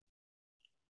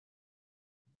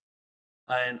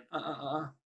And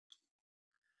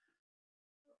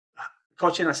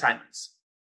coaching assignments.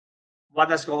 What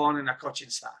does go on in a coaching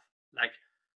staff? Like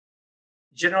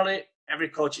generally, every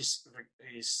coach is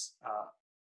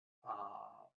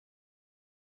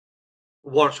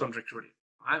works on recruiting,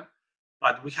 right?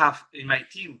 But we have in my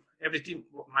team, every team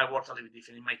might work a little bit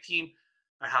different. In my team,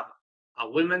 I have a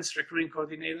women's recruiting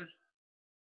coordinator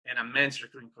and a men's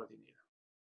recruiting coordinator.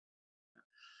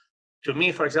 To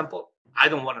me, for example, I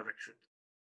don't want to recruit.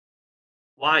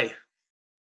 Why?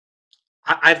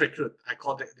 I recruit. I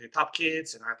call the top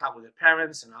kids and I talk with their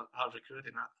parents and I'll recruit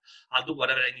and I'll do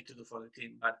whatever I need to do for the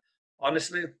team. But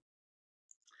honestly,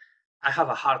 I have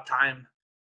a hard time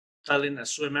telling a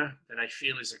swimmer that I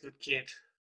feel is a good kid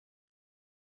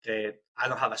that I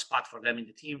don't have a spot for them in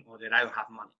the team or that I don't have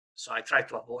money. So I try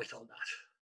to avoid all that.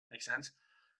 Makes sense?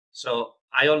 So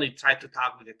I only try to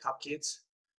talk with the top kids.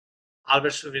 Albert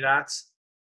Subirats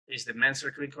is the men's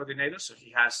recruiting coordinator. So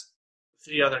he has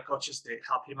 3 other coaches that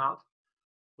help him out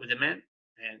with the men.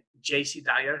 And JC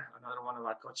Dyer, another one of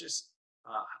our coaches,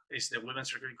 is the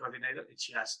women's recruiting coordinator. And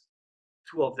she has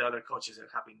 2 of the other coaches that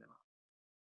are helping them out.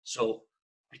 So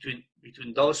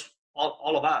between those,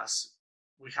 all of us,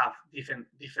 we have different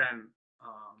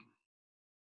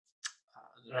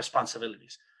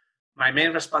responsibilities. My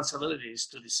main responsibility is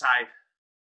to decide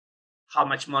how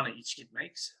much money each kid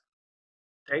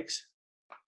takes,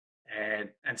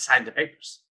 and sign the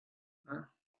papers.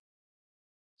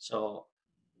 So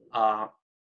I'm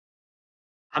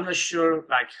not sure.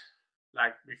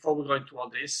 Like before we go into all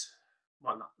this,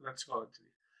 well, no, let's go into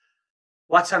it.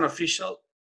 What's an official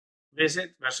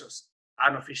visit versus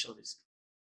unofficial visit?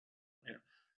 You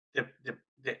know,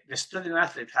 the student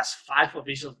athlete has 5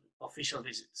 official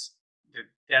visits that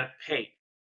they're paid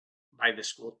by the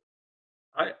school,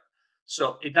 right?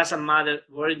 So it doesn't matter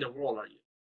where in the world are you.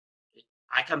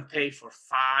 I can pay for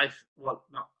 5. Well,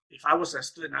 no, if I was a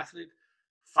student athlete,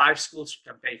 5 schools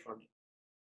can pay for me.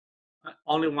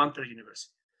 Only 1 per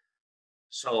university.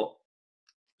 So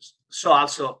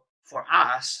also for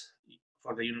us,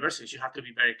 for the universities, you have to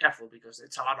be very careful because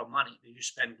it's a lot of money that you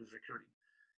spend with recruiting.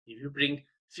 If you bring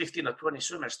 15 or 20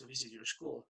 swimmers to visit your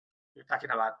school, you're talking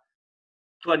about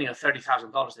 $20,000 or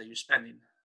 $30,000 that you're spending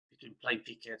between plane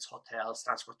tickets, hotels,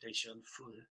 transportation,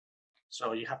 food.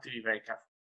 So you have to be very careful.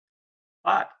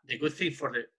 But the good thing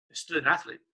for the student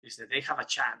athlete is that they have a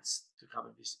chance to come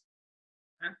and visit.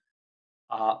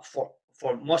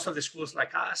 For most of the schools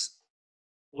like us,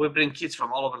 we bring kids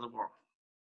from all over the world.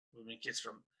 We bring kids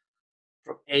from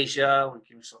Asia, we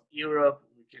bring kids from Europe,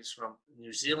 we bring kids from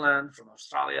New Zealand, from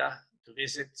Australia to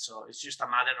visit. So it's just a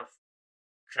matter of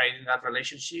creating that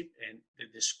relationship, and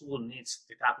the school needs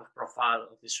the type of profile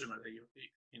of the swimmer that you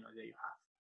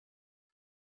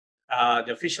have.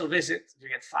 The official visit, you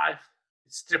get 5.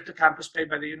 It's trip to campus paid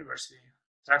by the university,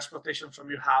 transportation from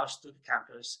your house to the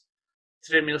campus,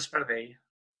 3 meals per day,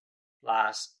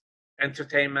 plus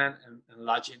entertainment and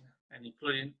lodging, and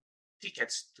including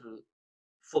tickets to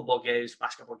football games,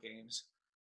 basketball games.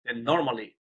 Then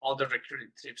normally all the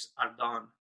recruiting trips are done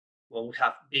when we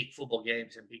have big football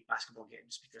games and big basketball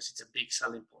games because it's a big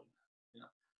selling point.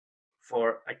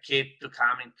 For a kid to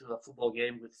come into a football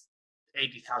game with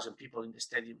 80,000 people in the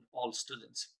stadium, all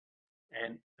students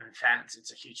and fans,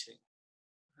 it's a huge thing.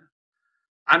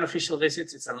 Unofficial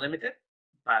visits, it's unlimited,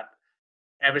 but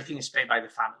everything is paid by the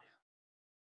family.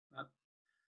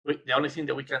 The only thing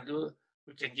that we can do,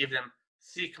 we can give them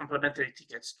 3 complimentary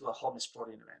tickets to a home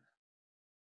sporting event.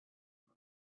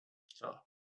 So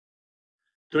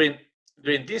during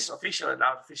these official and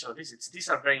unofficial visits, these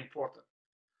are very important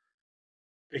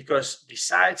because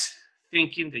besides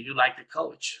thinking that you like the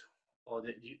coach or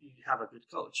that you have a good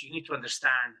coach, you need to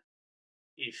understand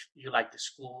if you like the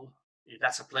school, if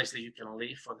that's a place that you can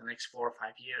live for the next 4 or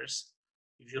 5 years,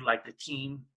 if you like the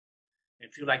team,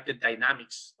 if you like the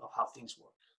dynamics of how things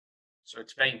work. So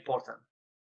it's very important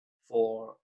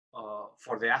for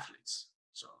the athletes.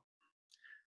 So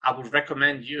I would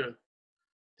recommend you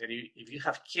that if you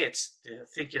have kids that are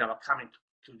thinking about coming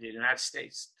to the United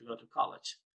States to go to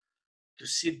college, to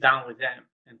sit down with them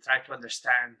and try to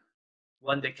understand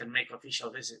when they can make official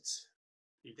visits,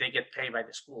 if they get paid by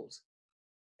the schools,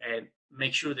 and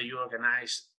make sure that you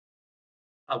organize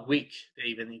a week.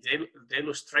 Even if they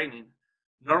lose training,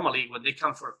 normally when they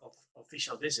come for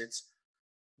official visits,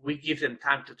 we give them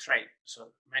time to train.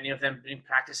 So many of them bring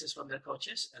practices from their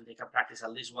coaches, and they can practice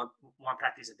at least one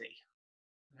practice a day.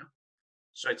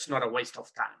 So it's not a waste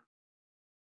of time.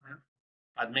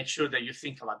 But make sure that you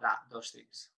think about those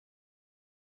things.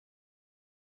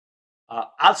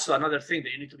 Also, another thing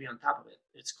that you need to be on top of it,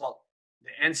 it's called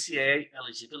the NCAA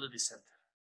Eligibility Center.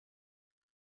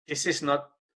 This is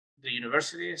not the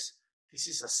universities, this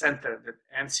is a center that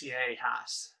NCAA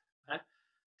has. Right?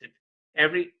 That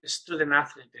every student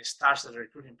athlete that starts the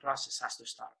recruiting process has to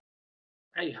start.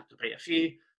 Right? You have to pay a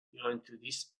fee. You go into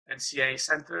this NCAA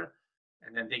center,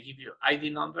 and then they give you ID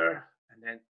number, and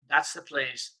then that's the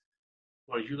place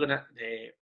where you're gonna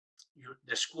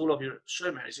the school of your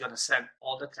swimmer is gonna send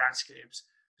all the transcripts.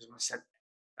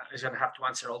 Is gonna have to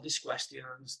answer all these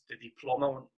questions. The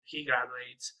diploma when he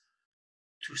graduates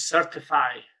to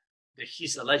certify that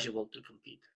he's eligible to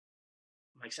compete.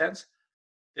 Make sense?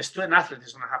 The student athlete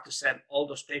is gonna have to send all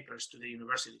those papers to the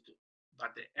university too.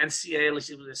 But the NCAA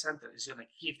Eligibility Center is gonna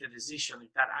give the decision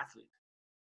if that athlete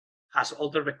has all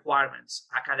the requirements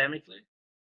academically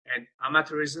and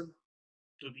amateurism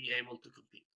to be able to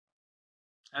compete.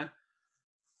 Okay?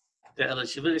 The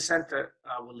Eligibility Center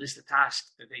will list the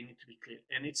tasks that they need to be clear.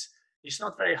 And it's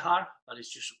not very hard, but it's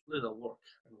just little work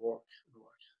and work and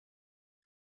work.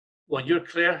 When you're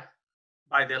clear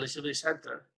by the Eligibility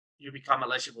Center, you become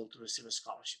eligible to receive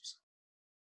scholarships.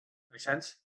 Make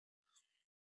sense?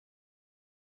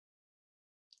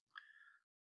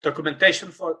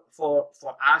 Documentation for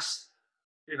us,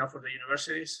 for the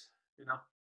universities,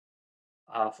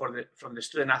 from the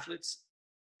student athletes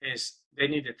is they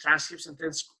need the transcripts and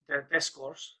their test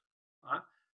scores,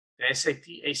 the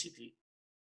SAT, ACT.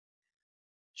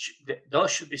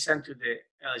 Those should be sent to the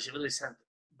Eligibility Center,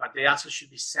 but they also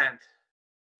should be sent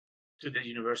to the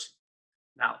university.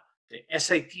 Now, the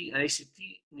SAT and ACT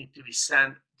need to be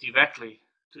sent directly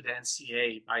to the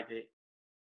NCAA by the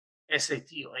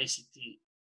SAT or ACT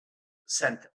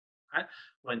center. Right?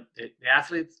 When the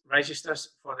athlete registers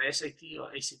for the SAT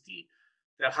or ACT,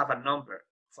 they'll have a number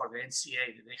for the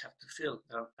NCAA that they have to fill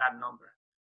that number.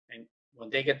 And when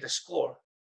they get the score,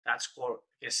 that score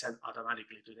gets sent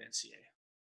automatically to the NCAA.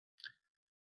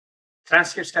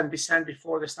 Transcripts can be sent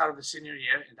before the start of the senior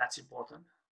year, and that's important.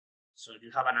 So if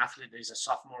you have an athlete that is a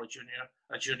sophomore or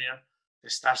junior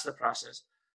that starts the process,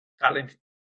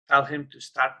 tell him to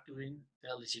start doing the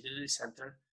Eligibility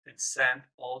Center and send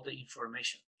all the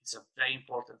information. It's a very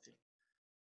important thing.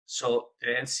 So the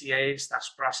NCAA starts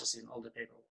processing all the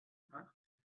paperwork. Right?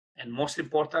 And most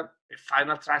important, a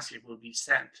final transcript will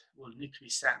need to be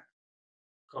sent,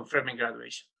 confirming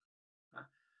graduation. Right?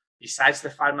 Besides the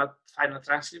final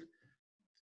transcript,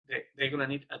 they're going to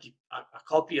need a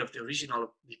copy of the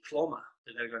original diploma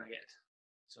that they're going to get.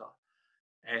 So,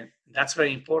 and that's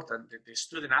very important that the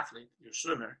student athlete, your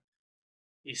swimmer,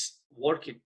 is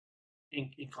working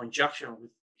in conjunction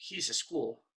with his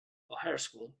school or her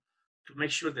school to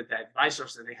make sure that the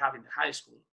advisors that they have in the high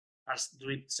school are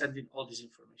sending all this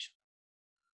information.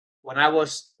 When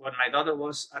my daughter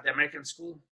was at the American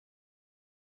school,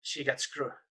 she got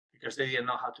screwed because they didn't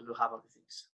know how to do half of the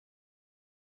things.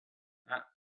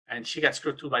 And she got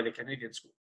screwed too by the Canadian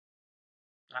school.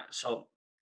 So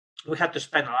we had to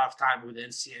spend a lot of time with the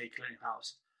NCAA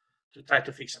clearinghouse to try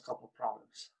to fix a couple of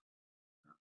problems.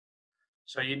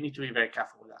 So you need to be very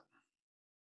careful with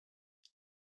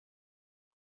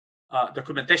that.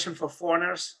 Documentation for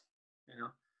foreigners,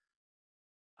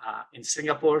 in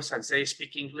Singapore, since they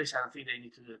speak English, I don't think they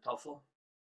need to do the TOEFL.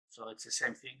 So it's the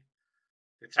same thing.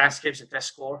 The transcripts, the test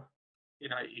score.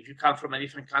 If you come from a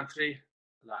different country,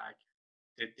 like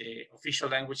the official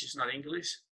language is not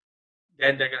English,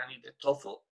 then they're going to need the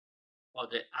TOEFL or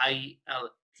the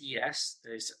IELTS.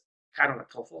 There is kind of a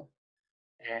TOEFL,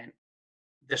 and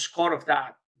the score of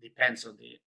that depends on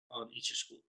each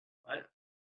school. Right?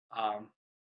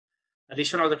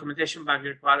 Additional documentation might be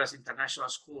required as international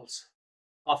schools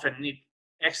often need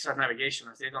extra navigation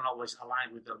as they don't always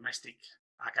align with domestic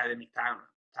academic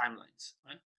timelines.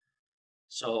 Right?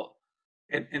 So,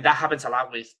 and that happens a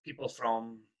lot with people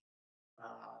from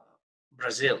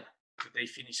Brazil. They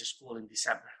finish school in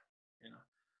December,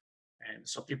 and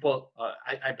so people.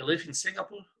 I believe in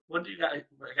Singapore. When do you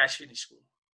guys finish school?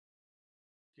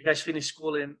 You guys finish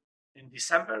school in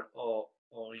December or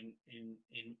in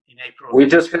April? We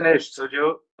just finished,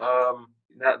 Sergio.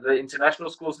 The international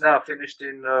schools now finished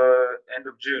in end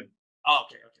of June. Oh,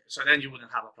 okay. So then you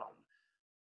wouldn't have a problem.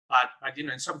 But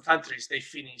in some countries they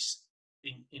finish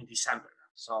in December.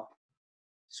 So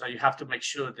you have to make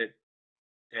sure that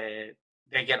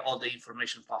they get all the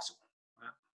information possible.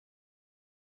 Right?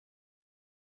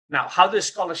 Now, how do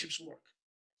scholarships work?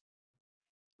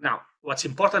 Now, what's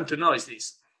important to know is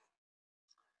this.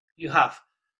 You have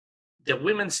the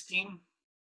women's team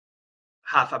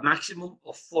have a maximum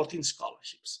of 14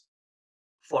 scholarships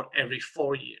for every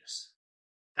 4 years.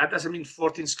 That doesn't mean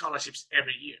 14 scholarships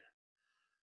every year.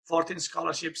 14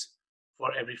 scholarships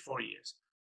for every 4 years.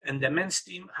 And the men's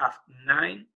team have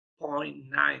 9.9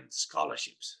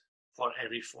 scholarships for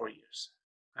every 4 years.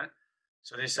 Right?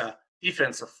 So there's a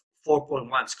difference of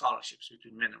 4.1 scholarships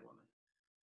between men and women.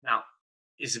 Now,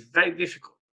 it's very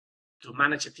difficult to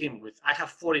manage a team with, I have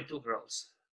 42 girls,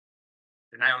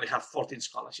 and I only have 14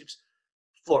 scholarships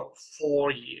for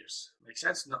 4 years. Make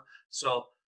sense? No. So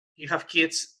you have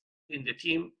kids in the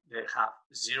team that have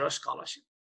 0 scholarship.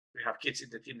 We have kids in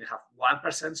the team that have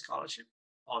 1% scholarship,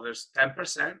 others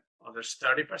 10%, others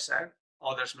 30%,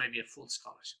 others maybe a full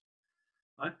scholarship.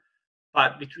 Right?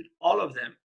 But between all of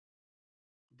them,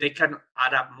 they can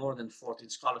add up more than 14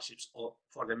 scholarships, or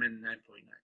for the men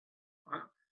 9.9. Right?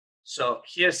 So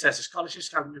here it says scholarships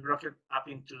can be broken up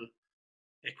into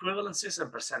equivalencies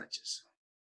and percentages.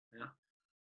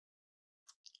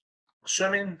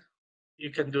 Swimming, you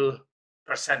can do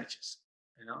percentages.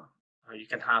 You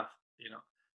can have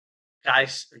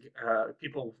guys,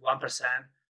 people with 1%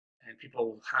 and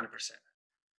people with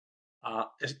 100%.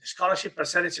 The scholarship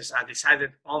percentages are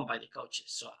decided on by the coaches.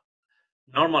 So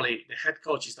normally the head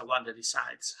coach is the one that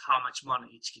decides how much money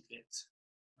each kid gets.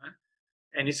 Right?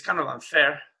 And it's kind of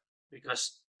unfair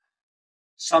because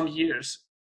some years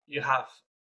you have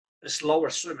slower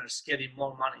swimmers getting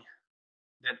more money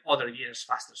than other years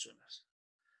faster swimmers.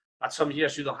 But some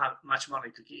years you don't have much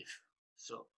money to give.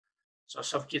 So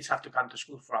some kids have to come to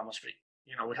school for almost free.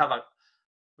 We have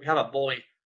a boy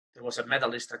that was a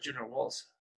medalist at Junior Worlds.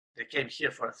 They came here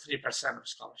for 3% of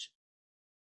scholarship.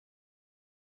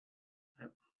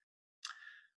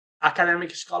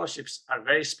 Academic scholarships are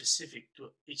very specific to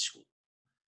each school.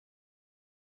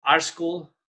 Our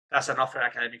school doesn't offer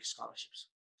academic scholarships,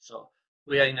 so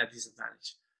we are in a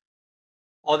disadvantage.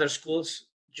 Other schools,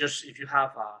 just if you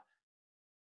have a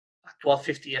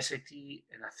 1250 SAT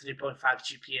and a 3.5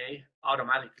 GPA,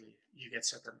 automatically you get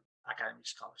certain academic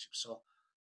scholarships.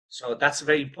 So that's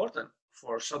very important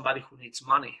for somebody who needs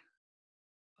money,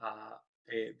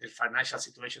 the financial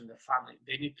situation of their family.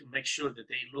 They need to make sure that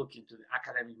they look into the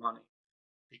academic money,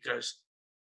 because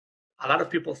a lot of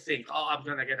people think, I'm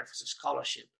going to get a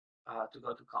scholarship to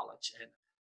go to college. And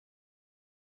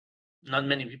not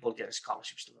many people get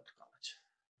scholarships to go to college.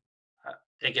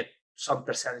 They get some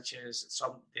percentages,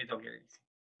 some they don't get anything.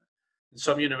 In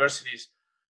some universities,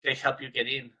 they help you get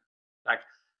in. Like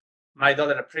my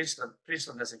daughter at Princeton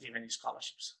doesn't give any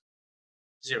scholarships.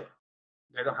 0.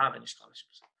 They don't have any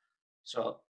scholarships.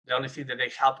 So the only thing that they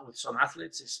help with some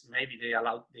athletes is maybe they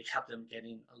help them get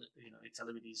in. It's a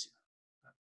little bit easier.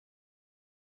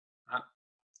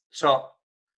 So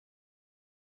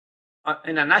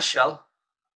in a nutshell,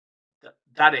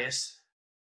 that is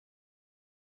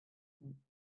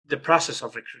the process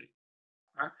of recruiting.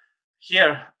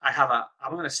 Here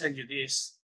I'm going to send you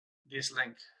this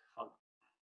link. Hold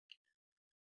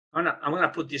on. I'm going to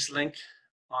put this link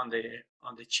on the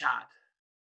chat.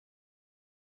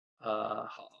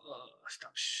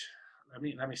 Stop. Let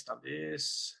me stop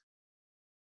this.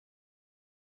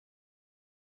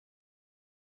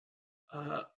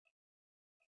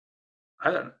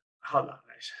 Hold on,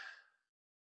 guys.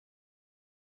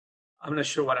 I'm not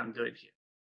sure what I'm doing here.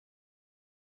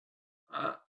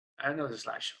 I know the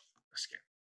slideshow. Let's get.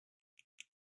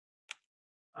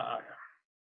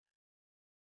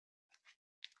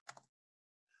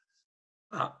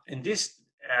 And this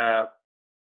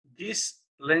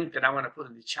link that I'm going to put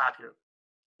in the chat here,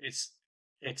 it's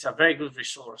a very good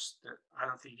resource that I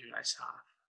don't think you guys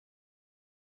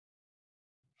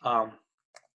have.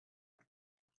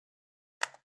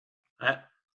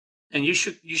 And you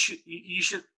should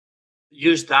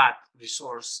use that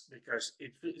resource because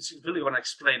it's really going to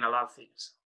explain a lot of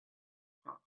things.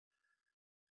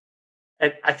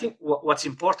 And I think what's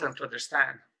important to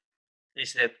understand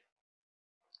is that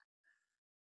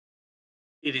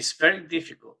it is very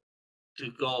difficult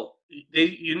to go.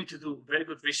 You need to do very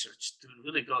good research to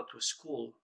really go to a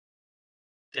school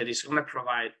that is going to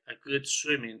provide a good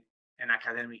swimming and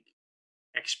academic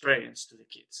experience to the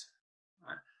kids.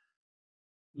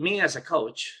 Me as a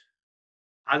coach,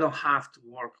 I don't have to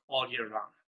work all year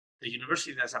round. The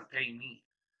university doesn't pay me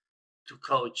to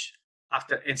coach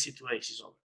after NC2A is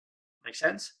over. Make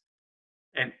sense?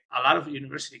 And a lot of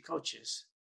university coaches,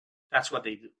 that's what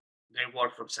they do. They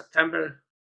work from September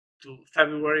to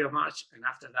February or March, and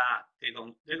after that, they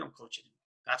don't coach anymore.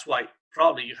 That's why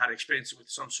probably you had experience with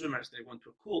some swimmers. They went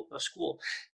to a school,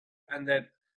 and then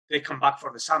they come back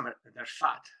for the summer and they're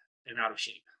fat and out of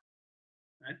shape.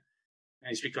 Right?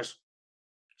 And it's because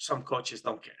some coaches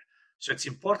don't care. So it's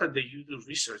important that you do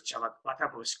research about what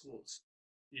type of schools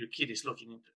your kid is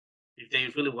looking into, if they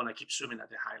really want to keep swimming at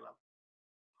the high level.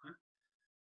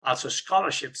 Also,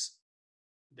 scholarships,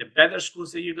 the better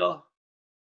schools that you go,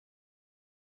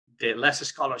 the less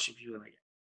scholarship you're going to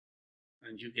get.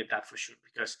 And you get that for sure.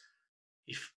 Because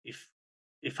if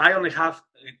if I only have,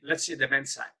 let's say the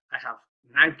men's side, I have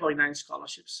 9.9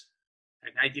 scholarships,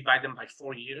 and I divide them by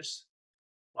 4 years,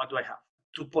 what do I have?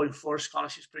 2.4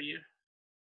 scholarships per year.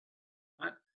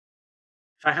 Right?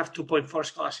 If I have 2.4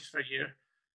 scholarships per year,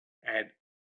 and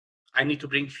I need to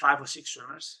bring 5 or 6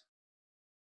 swimmers,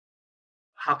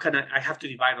 how can I have to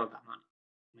divide all that money?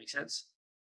 Make sense?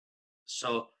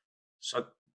 So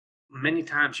many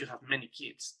times you have many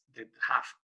kids that have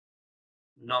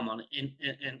no money.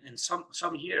 In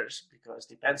some years, because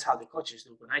depends how the coaches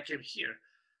do. When I came here,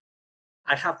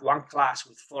 I have one class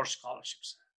with 4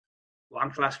 scholarships.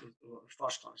 One class with 4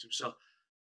 scholarships. So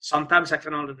sometimes I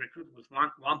can only recruit with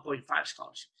 1.5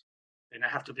 scholarships, and I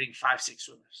have to bring 5, 6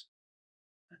 swimmers.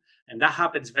 And that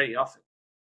happens very often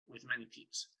with many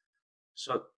teams.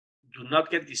 So do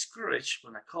not get discouraged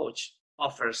when a coach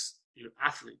offers your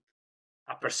athlete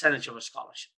a percentage of a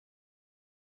scholarship,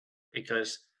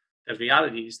 because the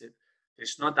reality is that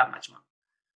there's not that much money.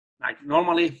 Like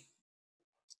normally,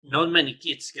 not many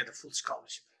kids get a full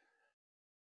scholarship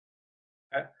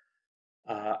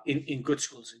in good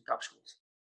schools, in top schools.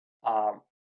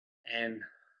 And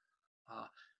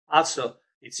also,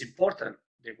 it's important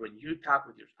that when you talk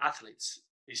with your athletes,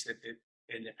 is that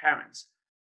and the parents,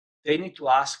 they need to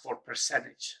ask for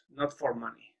percentage, not for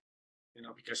money.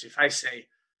 Because if I say,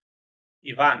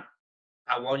 Ivan,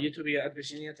 I want you to be at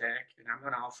Virginia Tech, and I'm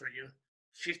going to offer you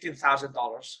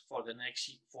 $15,000 for the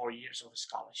next 4 years of a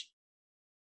scholarship.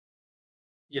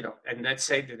 And let's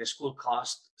say that the school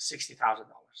costs $60,000.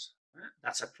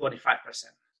 That's at 25%.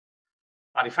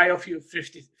 But if I offer you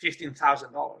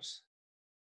 $15,000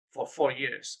 for 4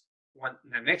 years, when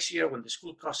the next year when the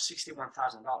school costs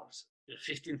 $61,000, the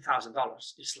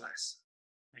 $15,000 is less.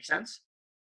 Make sense?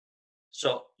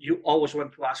 So you always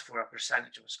want to ask for a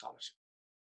percentage of a scholarship.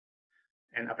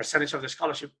 And a percentage of the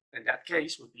scholarship in that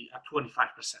case would be at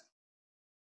 25%.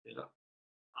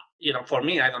 For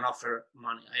me, I don't offer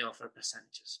money. I offer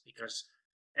percentages because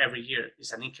every year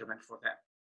is an increment for them.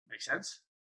 Make sense?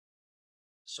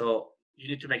 So you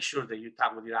need to make sure that you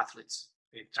talk with your athletes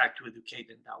and try to educate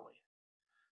them that way.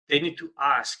 They need to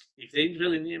ask if they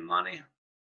really need money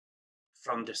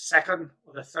from the second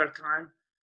or the third time.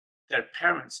 Their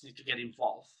parents need to get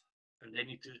involved, and they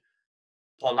need to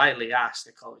politely ask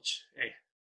the coach, "Hey,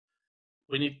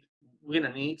 we're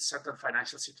gonna need certain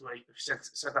financial situation,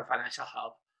 certain financial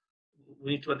help.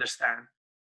 We need to understand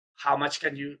how much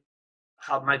can you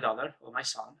help my daughter or my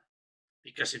son,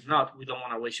 because if not, we don't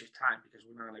want to waste your time because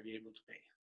we're not going to be able to pay."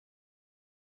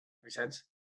 Make sense?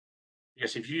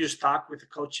 Because if you just talk with the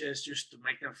coaches just to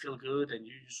make them feel good, and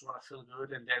you just want to feel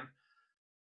good, and then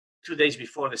 2 days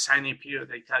before the signing period,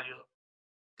 they tell you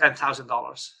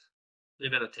 $10,000, they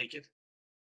better take it,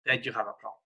 then you have a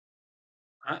problem.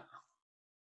 Right?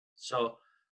 So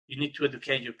you need to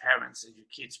educate your parents and your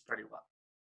kids pretty well.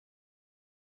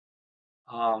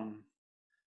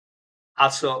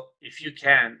 Also, if you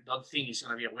can, don't think it's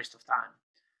going to be a waste of time.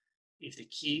 If the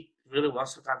kid really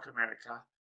wants to come to America,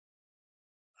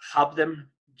 help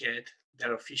them get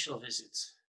their official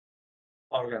visits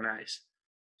organized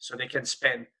so they can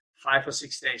spend 5 or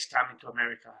 6 days coming to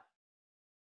America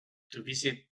to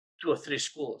visit 2 or 3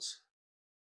 schools,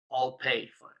 all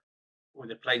paid for it, with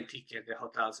the plane ticket, the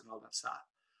hotels, and all that stuff.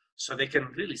 So they can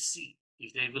really see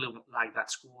if they really like that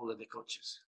school and the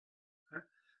coaches. Okay?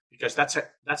 Because that's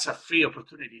a free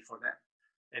opportunity for them.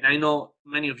 And I know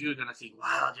many of you are going to think,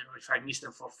 wow, if I miss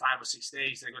them for 5 or 6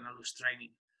 days, they're going to lose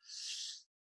training.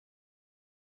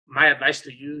 My advice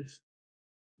to you is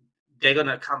they're going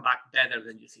to come back better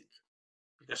than you think,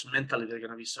 because mentally they're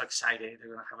going to be so excited.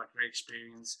 They're going to have a great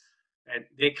experience, and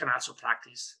they can also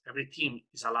practice. Every team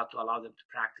is allowed to allow them to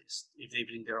practice if they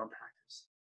bring their own practice.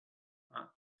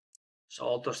 So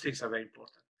all those things are very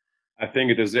important. I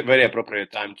think it is a very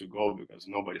appropriate time to go because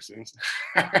nobody swims.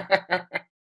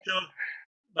 Sure.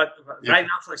 But right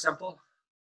now, for example,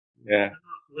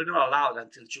 we're not allowed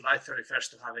until July 31st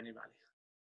to have anybody.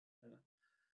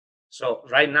 So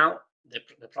right now,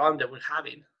 the problem that we're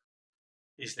having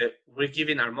is that we're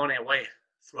giving our money away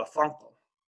through a phone call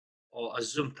or a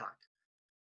Zoom talk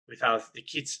without the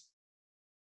kids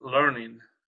learning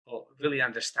or really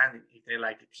understanding if they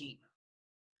like the team.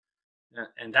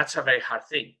 And that's a very hard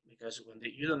thing, because when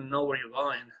you don't know where you're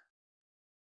going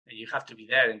and you have to be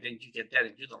there, and then you get there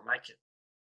and you don't like it,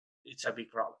 it's a big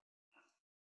problem.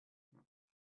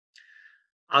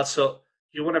 Also,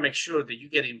 you want to make sure that you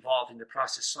get involved in the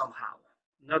process somehow.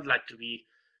 Not like to be,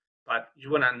 but you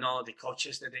want to know the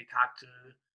coaches that they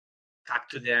talk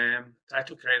to them, try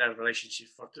to create a relationship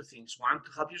for 2 things. One,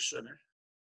 to help your swimmer.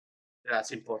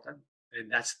 That's important. And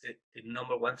that's the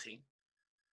number one thing.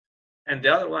 And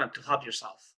the other one, to help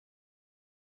yourself.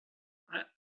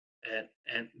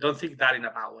 And don't think that in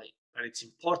a bad way, but it's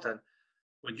important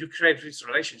when you create these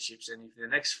relationships, and if the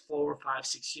next 4, 5,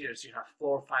 6 years you have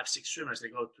 4, 5, 6 swimmers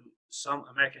that go to some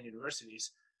American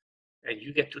universities, and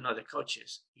you get to know the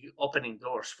coaches, you opening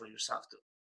doors for yourself too,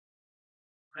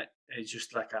 right? And it's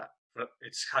just like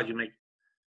it's how you make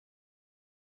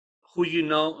who you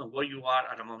know and where you are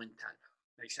at a moment in time.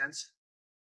 Make sense?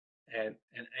 And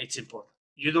it's important.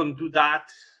 You don't do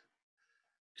that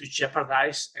to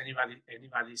jeopardize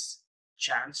anybody's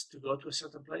chance to go to a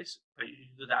certain place, but you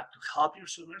do that to help your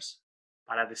swimmers,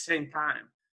 but at the same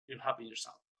time, you're helping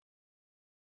yourself.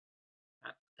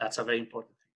 That's a very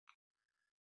important thing.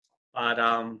 But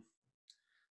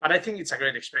I think it's a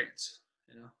great experience.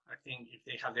 I think if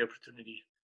they have the opportunity,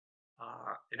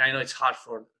 and I know it's hard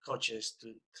for coaches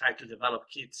to try to develop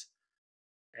kids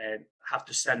and have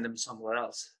to send them somewhere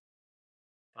else.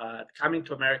 But coming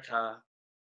to America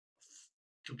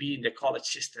to be in the college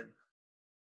system,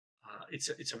 it's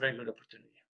a very good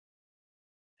opportunity.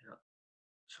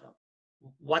 So,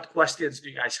 what questions do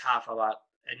you guys have about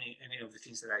any of the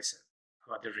things that I said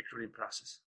about the recruiting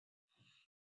process?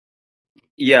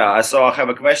 Yeah, so I have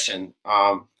a question.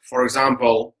 For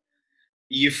example,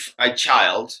 if a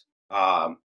child,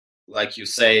 like you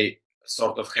say,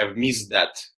 sort of have missed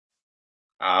that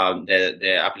when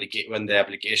the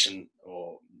application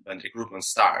or when recruitment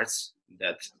starts,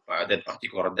 that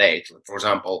particular date. For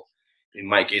example, in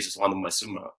my case, it's one of my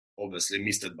swimmer obviously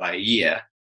missed it by a year.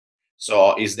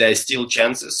 So, is there still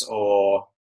chances or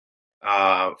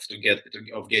of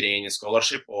getting any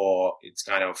scholarship, or it's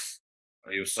kind of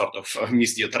you sort of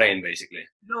missed your train basically?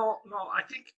 No, I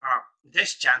think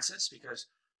there's chances because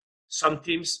some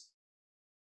teams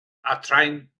are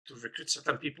trying to recruit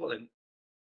certain people and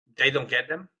they don't get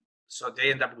them, so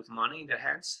they end up with money in their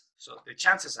hands. So the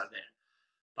chances are there,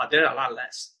 but they're a lot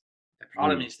less. The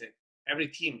problem is that every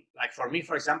team, like for me,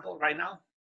 for example, right now,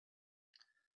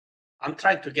 I'm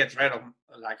trying to get rid of,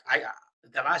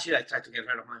 the last year I tried to get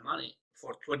rid of my money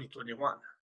for 2021,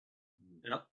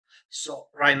 So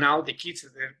right now the kids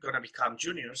that they're going to become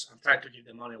juniors, I'm trying to give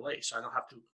them money away so I don't have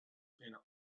to,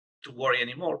 to worry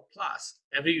anymore. Plus,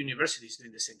 every university is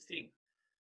doing the same thing.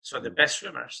 So the best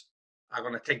swimmers are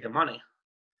going to take the money,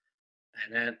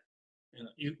 and then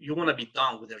you want to be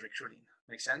done with the recruiting.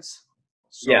 Make sense?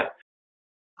 So, yeah.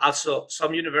 Also,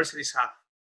 some universities have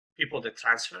people that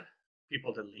transfer,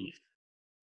 people that leave,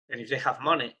 and if they have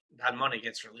money, that money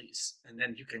gets released, and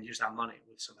then you can use that money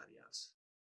with somebody else.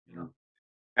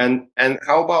 And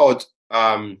how about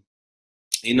I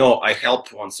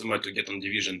helped one swimmer to get on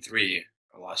Division 3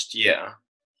 last year,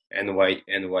 NYU.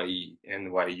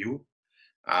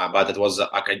 But it was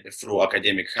through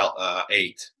academic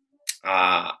aid.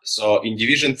 So in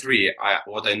Division 3,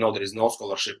 what I know, there is no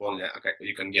scholarship, only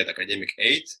you can get academic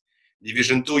aid.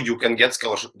 Division 2, you can get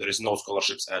scholarship, there is no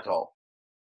scholarships at all.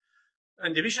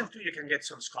 In Division 2, you can get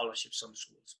some scholarships, some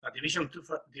schools. But Division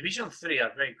 3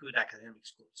 are very good academic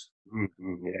schools.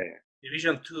 Mm-hmm, yeah.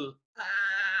 Division 2,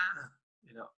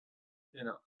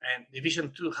 and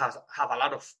Division 2 have a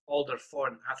lot of older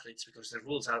foreign athletes because the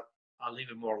rules are a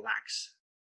little more lax.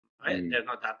 Right? They're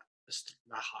not that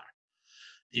hard.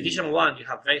 Division 1, you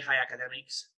have very high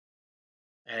academics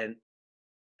and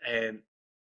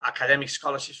academic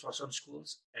scholarships for some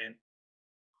schools and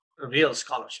real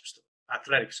scholarships too,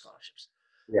 athletic scholarships.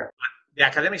 Yeah. But the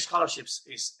academic scholarships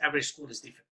every school is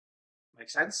different. Make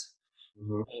sense?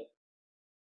 Mm-hmm.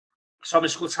 Some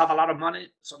schools have a lot of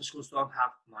money, some schools don't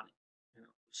have money.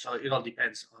 So it all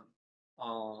depends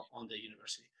on the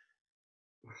university.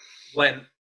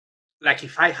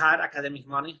 If I had academic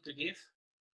money to give,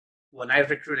 when I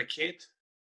recruit a kid,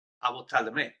 I will tell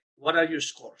them, hey, what are your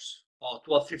scores?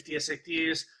 1250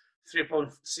 SATs,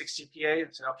 3.6 GPA.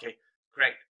 I say, okay,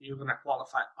 great. You're going to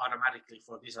qualify automatically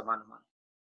for this amount of money.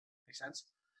 Make sense?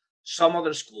 Some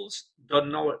other schools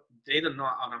don't know it. They don't know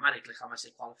automatically how much they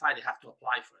qualify. They have to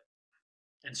apply for it.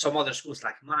 And some other schools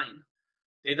like mine,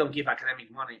 they don't give academic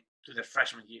money to their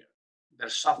freshman year. Their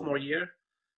sophomore year,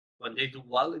 when they do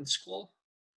well in school,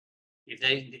 if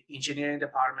they're in the engineering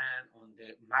department or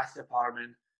the math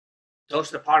department, those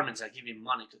departments are giving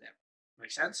money to them.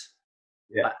 Make sense?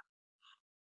 Yeah. But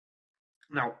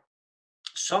now,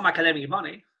 some academic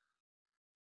money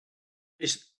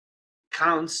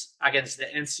counts against the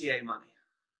NCAA money.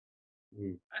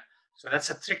 Mm. Right? So that's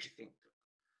a tricky thing.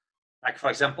 Like, for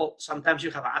example, sometimes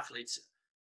you have athletes.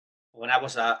 When I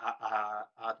was at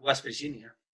West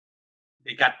Virginia,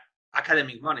 they got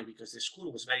academic money because the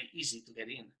school was very easy to get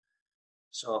in.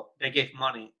 So they gave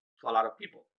money to a lot of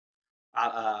people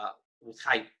with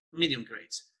medium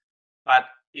grades. But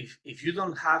if you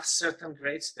don't have certain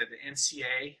grades that the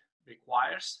NCAA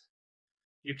requires,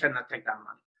 you cannot take that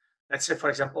money. Let's say, for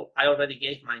example, I already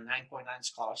gave my 9.9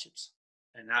 scholarships,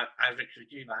 and now I recruit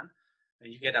you, Ivan,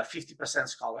 and you get a 50%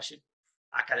 scholarship,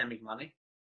 academic money,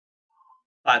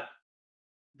 but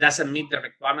doesn't meet the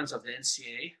requirements of the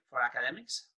NCAA for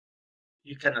academics,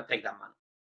 you cannot take that money.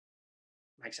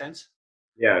 Make sense?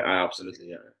 Yeah, absolutely.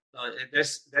 Yeah. So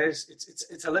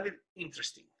it's a little bit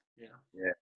interesting, you know.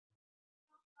 Yeah.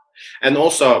 And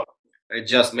also,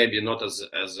 just maybe not as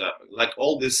like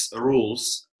all these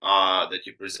rules that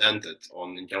you presented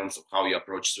on in terms of how you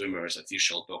approach swimmers,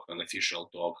 official talk, unofficial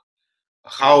talk,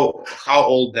 how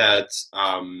all that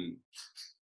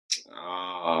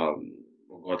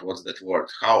what's that word?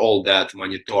 How all that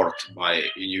monitored by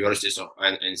universities of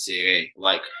NCAA?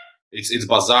 Like it's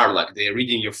bizarre. Like they're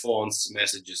reading your phones,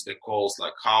 messages, the calls.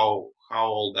 Like how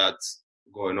all that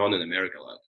going on in America?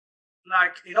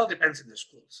 Like it all depends on the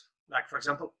schools. Like for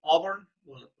example, Auburn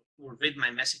will read my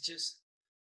messages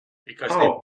because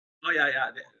they,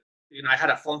 I had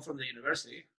a phone from the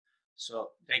university,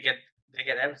 so they get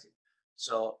everything.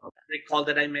 So every call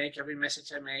that I make, every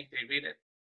message I make, they read it.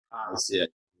 I see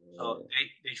it. So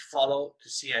they follow to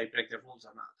see I break the rules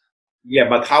or not. Yeah,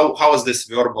 but how is this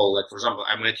verbal? Like for example,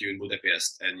 I met you in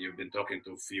Budapest, and you've been talking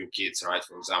to a few kids, right?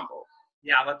 For example.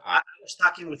 Yeah, but I was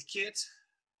talking with kids.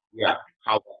 Yeah,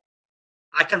 how?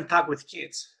 I can talk with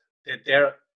kids that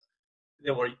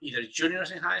they were either juniors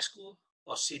in high school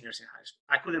or seniors in high school.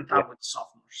 I couldn't talk with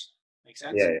sophomores. Make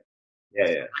sense?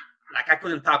 Yeah. Like I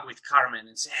couldn't talk with Carmen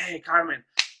and say, "Hey, Carmen,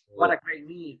 what a great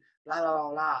meet!" Blah blah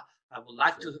blah blah. I would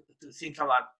like to think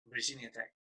about Virginia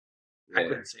Tech. I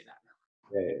couldn't say that.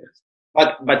 Yeah.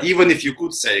 But even if you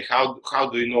could say, how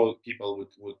do you know people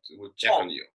would check on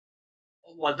you?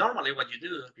 Well, normally what you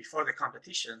do before the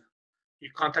competition,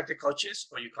 you contact the coaches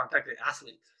or you contact the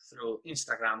athlete through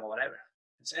Instagram or whatever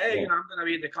and say, hey, I'm going to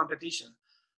be in the competition.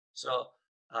 So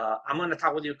I'm going to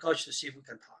talk with your coach to see if we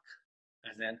can talk.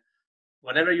 And then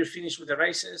whenever you're finished with the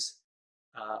races,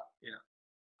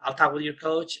 I'll talk with your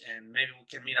coach and maybe we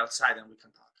can meet outside and we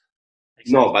can talk.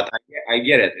 No, but I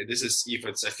get it. This is if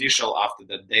it's official after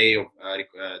the day of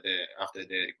after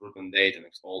the recruitment date and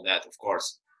all that, of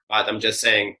course. But I'm just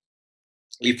saying,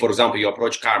 if for example you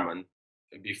approach Carmen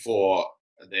before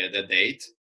the date,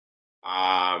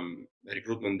 the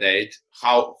recruitment date,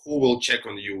 who will check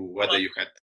on you whether you had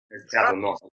chat or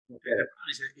not?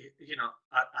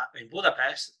 In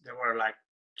Budapest there were like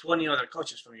 20 other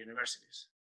coaches from universities.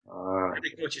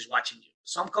 Every coach is watching you.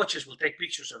 Some coaches will take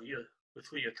pictures of you with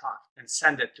who you talk and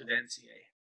send it to the NCAA.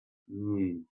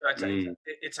 So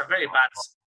it's a very bad.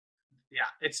 Yeah,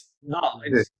 it's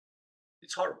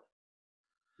horrible.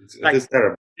 It is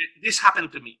terrible. This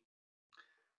happened to me.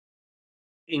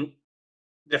 In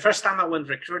the first time I went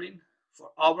recruiting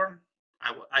for Auburn,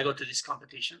 I go to this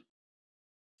competition,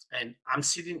 and I'm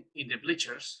sitting in the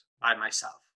bleachers by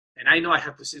myself. And I know I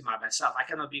have to sit by myself. I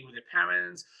cannot be with the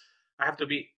parents. I have to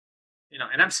be,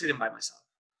 and I'm sitting by myself.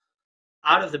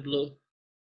 Out of the blue,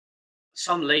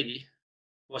 some lady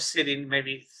was sitting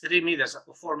maybe 3 meters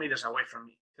or 4 meters away from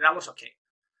me. That was okay.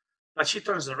 But she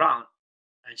turns around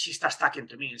and she starts talking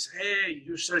to me and says, hey,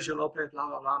 you're Sergio Lopez, blah,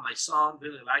 blah, blah. My son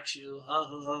really likes you, blah,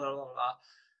 blah, blah, blah, blah.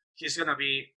 He's going to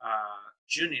be a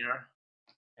junior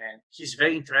and he's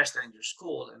very interested in your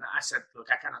school. And I said, look,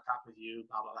 I cannot talk with you,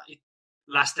 blah, blah, blah. It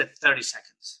lasted 30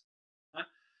 seconds.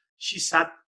 She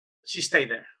stayed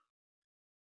there.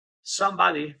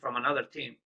 Somebody from another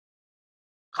team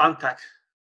contacted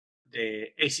the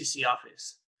ACC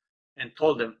office and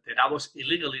told them that I was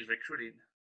illegally recruiting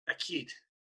a kid,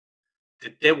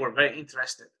 that they were very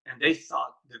interested. And they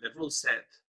thought that the rule said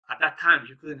at that time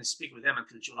you couldn't speak with them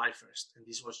until July 1st. And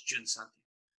this was June something.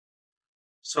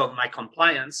 So my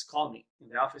compliance called me in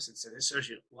the office and said, hey,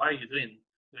 Sergio, why are you doing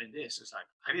this? It's like,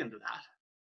 I didn't do that.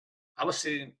 I was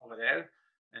sitting over there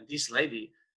and this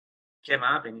lady came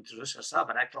up and introduced herself,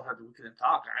 and I told her that we couldn't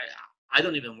talk. I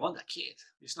don't even want that kid.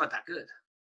 It's not that good.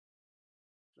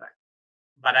 Right.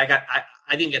 But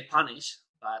I didn't get punished.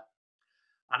 But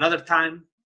another time,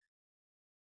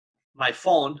 my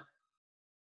phone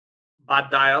bad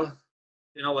dial.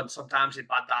 When sometimes it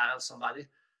bad dials somebody.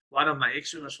 One of my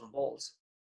ex-swimmers from Bowls,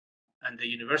 and the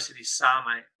university saw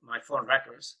my phone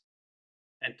records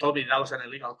and told me that was an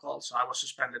illegal call. So I was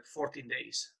suspended 14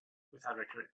 days without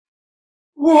recruiting.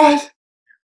 What?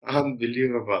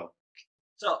 Unbelievable.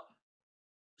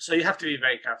 So you have to be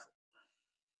very careful.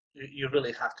 You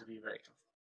really have to be very careful.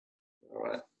 All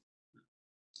right.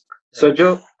 So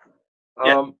Joe,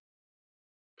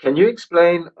 can you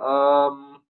explain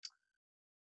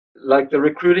like the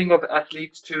recruiting of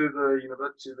athletes to the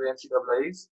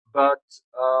NCAAs, but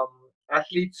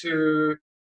athletes who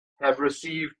have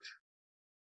received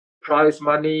prize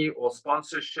money or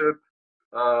sponsorship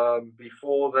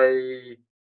before they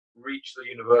reach the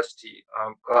university?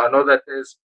 I know that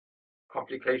there's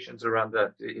complications around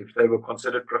that if they were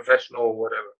considered professional or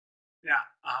whatever. Yeah,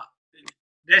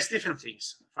 there's different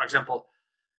things. For example,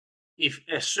 if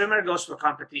a swimmer goes to a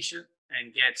competition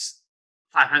and gets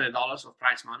 $500 of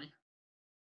prize money,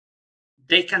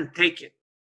 they can take it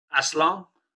as long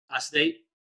as they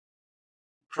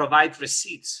provide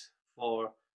receipts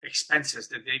for expenses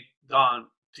that they've done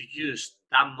to use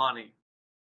that money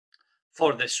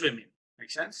for the swimming.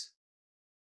 Make sense?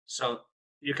 So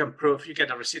you can prove you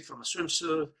get a receipt from a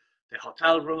swimsuit, the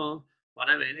hotel room,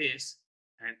 whatever it is,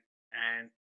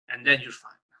 and then you're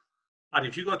fine. But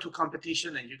if you go to a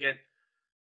competition and you get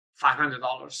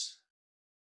 $500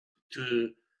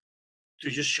 to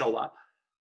just show up,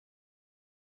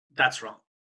 that's wrong.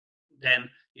 Then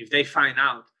if they find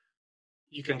out,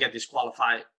 you can get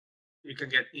disqualified, you can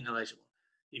get ineligible.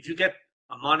 If you get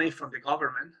money from the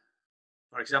government,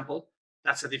 for example,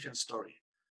 that's a different story.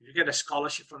 If you get a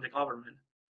scholarship from the government,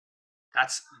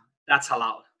 that's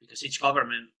allowed, because each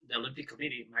government, the Olympic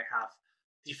Committee, might have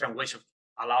different ways of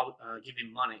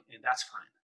giving money, and that's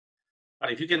fine.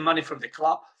 But if you get money from the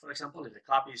club, for example, if the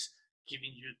club is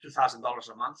giving you $2,000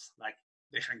 a month, like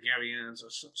the Hungarians or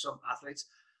some athletes,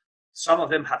 some of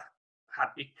them have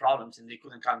had big problems and they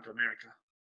couldn't come to America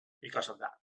because of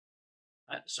that.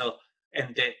 So,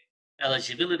 and the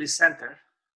eligibility center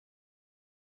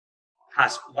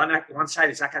has one side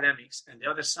is academics, and the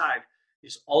other side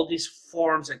is all these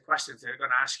forms and questions they're going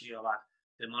to ask you about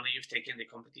the money you've taken, the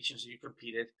competitions you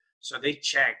competed. So they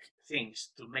check things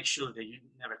to make sure that you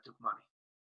never took money.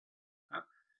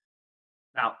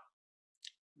 Now,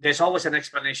 there's always an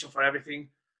explanation for everything.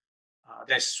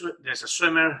 There's a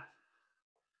swimmer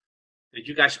that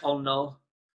you guys all know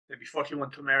that before he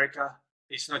went to America,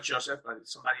 it's not Joseph, but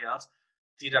it's somebody else,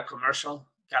 did a commercial,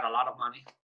 got a lot of money.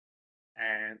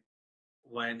 And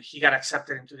when he got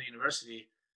accepted into the university,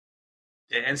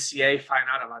 the NCAA found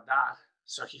out about that.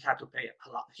 So he had to pay a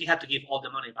lot. He had to give all the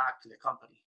money back to the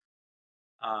company.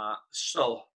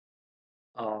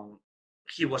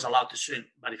 He was allowed to swim.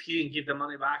 But if he didn't give the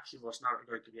money back, he was not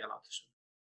going to be allowed to swim.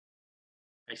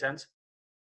 Make sense?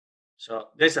 So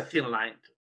there's a thin line.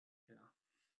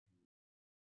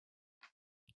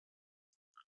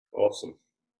 Awesome.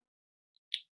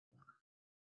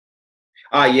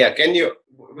 Yeah. Can you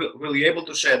will you able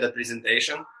to share that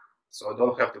presentation? So I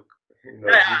don't have to.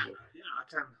 Yeah, I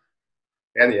can.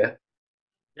 Can you?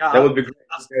 Yeah, that would be great.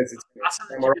 I'll send it to you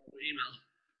through email.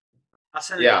 I'll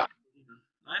send it to you through email.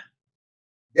 Right?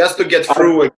 Just to get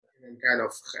through it and kind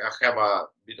of have a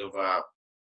bit of a,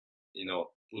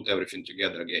 put everything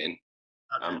together again.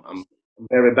 Okay. I'm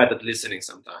very bad at listening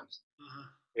sometimes. Mm-hmm.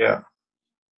 Yeah.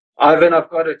 Ivan, I've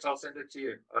got it. I'll send it to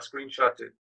you. I'll screenshot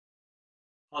it.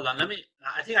 Hold on.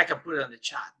 I think I can put it on the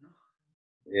chat. No?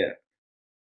 Yeah.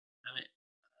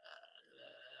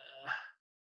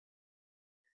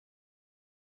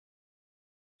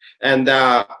 And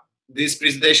this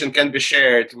presentation can be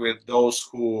shared with those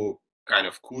who kind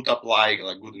of could apply.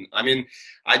 I mean,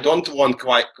 I don't want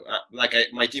quite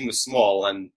my team is small,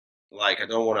 and I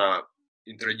don't want to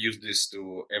introduce this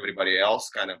to everybody else,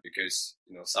 kind of, because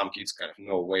some kids kind of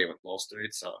know way close to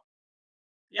it. So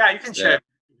yeah, you can share it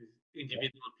with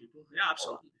individual people. Yeah,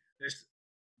 absolutely.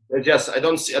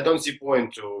 I don't see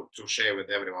point to share with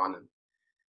everyone.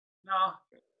 No,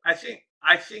 I think.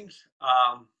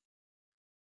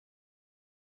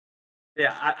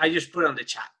 Yeah, I just put it on the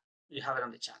chat. You have it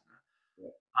on the chat now.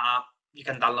 Yeah. You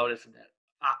can download it from there.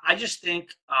 I just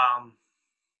think,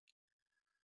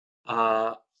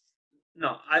 I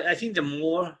think the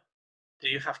more that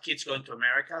you have kids going to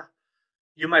America,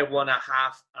 you might want to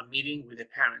have a meeting with the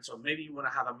parents, or maybe you want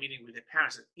to have a meeting with the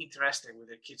parents that are interested with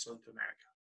their kids going to America,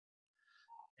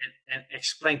 and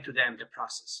explain to them the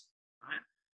process, right?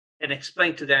 And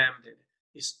explain to them that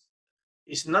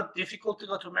it's not difficult to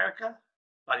go to America,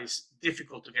 but it's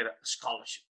difficult to get a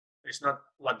scholarship. It's not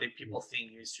what the people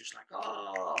think. It's just like,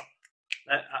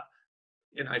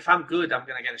 if I'm good, I'm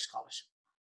gonna get a scholarship.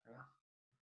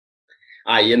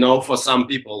 For some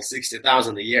people,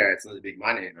 60,000 a year, it's not big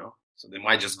money, So they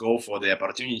might just go for the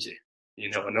opportunity. You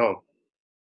never know.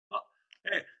 Well,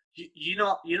 hey, you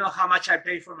know how much I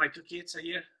pay for my 2 kids a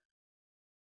year?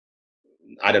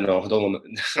 I don't know. I don't want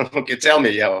to. Okay, tell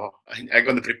me. Yeah, I'm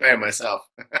going to prepare myself.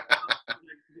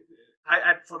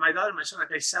 For my daughter and my son, I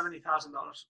pay $70,000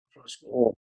 for a school.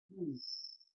 Oh.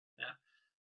 Yeah,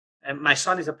 and my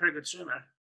son is a pretty good swimmer,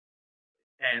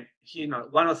 and he,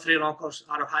 one of 3 long course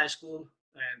out of high school,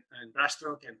 and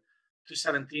breaststroke, and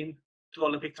 217, 2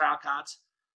 Olympic trial cards,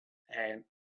 and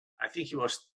I think he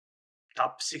was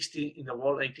top 60 in the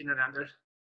world, 18 and under.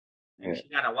 And Yeah. he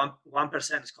got a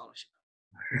 1% scholarship.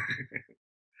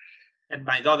 And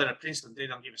my daughter at Princeton, they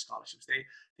don't give scholarships.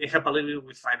 They help a little bit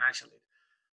with financial aid.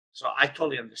 So I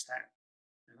totally understand.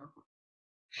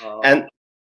 And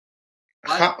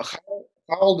how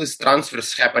all these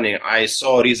transfers happening? I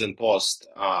saw a recent post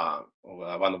of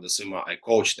one of the swimmer I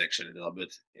coached actually a little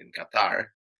bit in Qatar,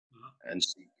 and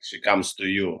she comes to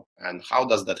you. And how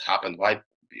does that happen? Why?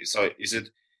 So is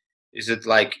it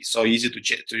like so easy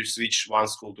to switch one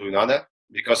school to another?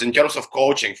 Because in terms of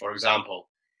coaching, for example,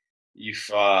 if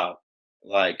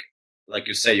like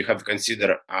you say, you have to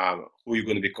consider who you're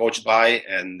going to be coached by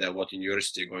and what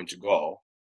university you're going to go.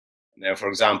 And then, for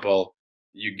example,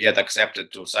 you get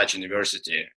accepted to such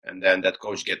university, and then that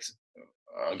coach get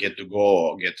to go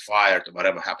or get fired or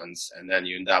whatever happens, and then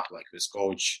you end up like this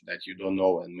coach that you don't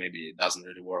know and maybe it doesn't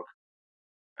really work,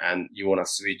 and you want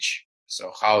to switch.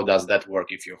 So how does that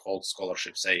work if you hold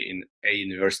scholarship, say in A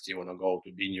university, you want to go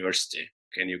to B university?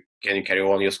 Can you carry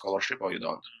on your scholarship or you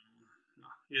don't? No,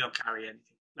 you don't carry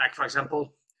anything. Like for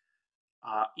example,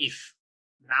 if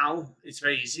now it's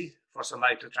very easy for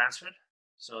somebody to transfer.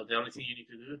 So the only thing you need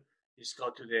to do is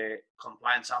go to the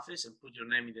compliance office and put your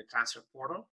name in the transfer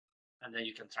portal, and then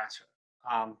you can transfer.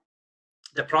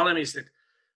 The problem is that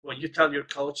when you tell your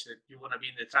coach that you want to be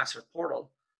in the transfer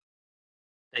portal,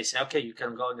 they say, okay, you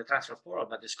can go in the transfer portal,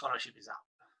 but the scholarship is out.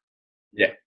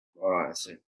 Yeah. All right, I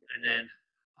see. And then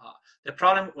the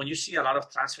problem when you see a lot of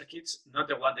transfer kids, not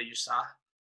the one that you saw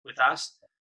with us,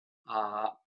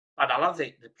 but a lot of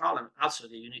the problem also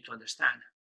that you need to understand,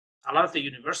 a lot of the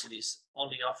universities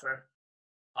only offer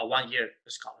a 1-year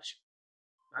scholarship,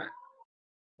 right?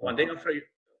 When they offer you,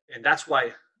 and that's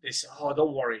why they say, oh,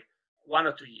 don't worry, 1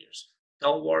 or 2 years.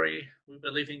 Don't worry, we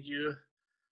believe in you.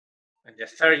 And the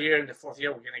 3rd year and the 4th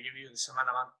year, we're going to give you the same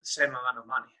amount of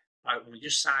money. But when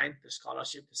you sign the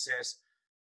scholarship, it says,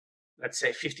 let's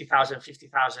say 50,000,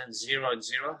 0 and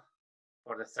 0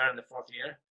 for the 3rd and the 4th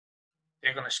year,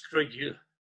 they're going to screw you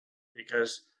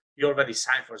because you already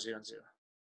signed for 0 and 0.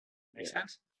 Make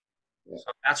sense? Yeah.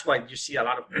 So that's why you see a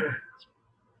lot of people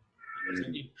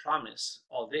because they promise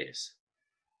all this,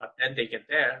 but then they get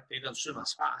there, they don't swim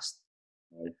as fast.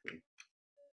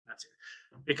 That's it.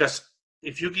 Because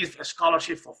if you give a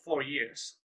scholarship for 4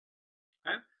 years,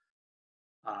 okay?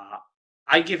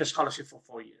 I give a scholarship for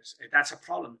 4 years. And that's a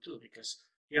problem too, because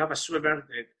you have a swimmer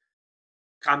that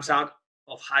comes out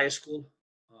of high school,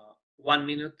 1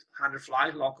 minute, 100 fly,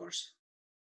 long course,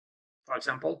 for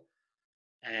example,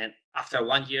 and after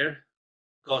 1 year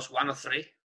goes 103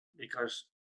 because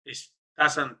he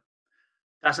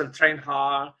doesn't train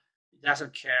hard,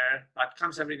 doesn't care, but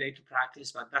comes every day to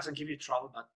practice, but doesn't give you trouble,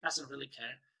 but doesn't really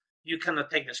care. You cannot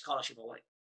take the scholarship away.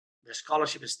 The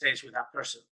scholarship stays with that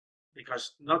person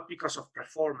because not because of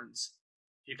performance,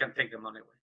 you can take the money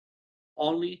away.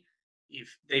 Only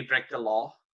if they break the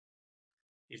law,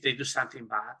 if they do something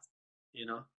bad,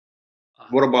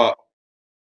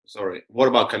 What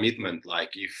about commitment?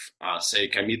 Like if, say,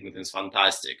 commitment is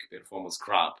fantastic, performance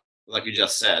crap, like you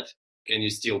just said, can you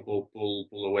still pull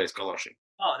away scholarship?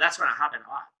 Oh, that's going to happen a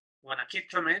lot. When a kid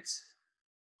commits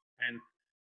and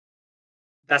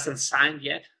doesn't sign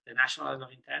yet the national letter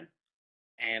of intent,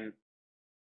 and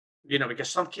because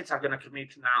some kids are going to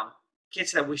commit now.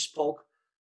 Kids that we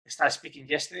start speaking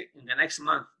yesterday, in the next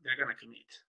month they're going to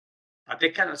commit, but they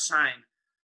cannot sign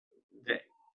the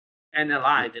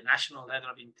NLI, the national letter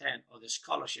of intent, or the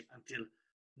scholarship until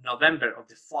November of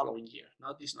the following year.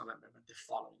 Not this November, but the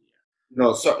following year.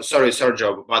 No, sorry,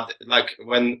 Sergio, but like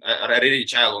when a ready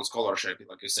child on scholarship,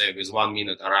 like you say, with 1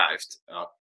 minute arrived,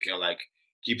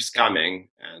 keeps coming,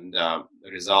 and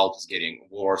the result is getting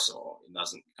worse or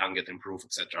it can't get improved,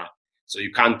 etc. So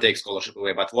you can't take scholarship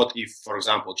away. But what if, for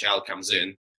example, child comes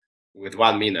in with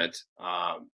 1 minute,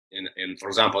 and for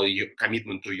example, your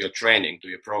commitment to your training, to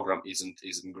your program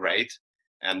isn't great,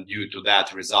 and due to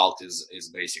that, result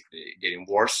is basically getting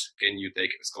worse? Can you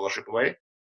take a scholarship away?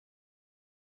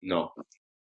 No.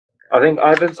 I think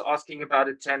Ivan's asking about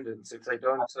attendance. If they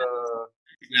don't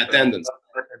attendance,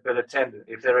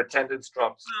 if their attendance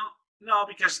drops. No,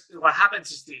 because what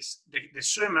happens is this: the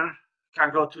swimmer can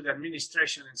go to the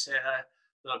administration and say,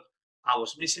 "Look, I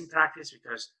was missing practice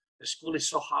because the school is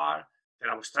so hard that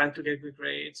I was trying to get good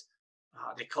grades.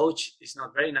 The coach is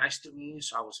not very nice to me,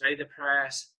 so I was very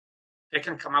depressed." They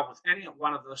can come up with any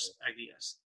one of those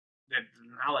ideas. That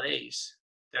nowadays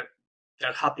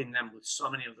they're helping them with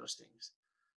so many of those things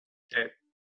that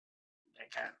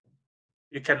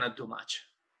you cannot do much.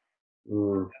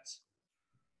 Yes.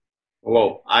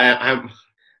 Well, I'm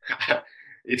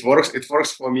it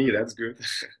works for me. That's good.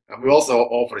 We also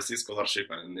offer C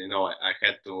scholarship, and I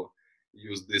had to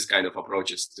use this kind of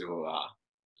approaches to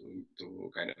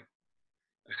kind of.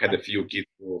 I had a few kids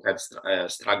who had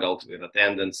struggled with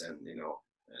attendance, and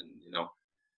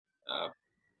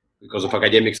because of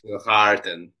academics were hard,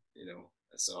 and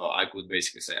so I could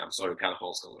basically say, I'm sorry, you can't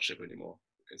hold scholarship anymore.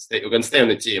 You can stay on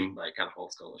the team, but I can't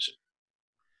hold scholarship.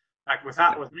 Like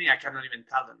with me, I cannot even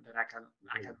tell them that I can.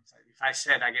 If I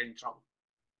said, I get in trouble.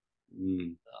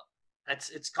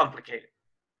 It's complicated.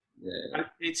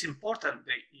 But it's important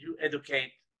that you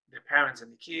educate the parents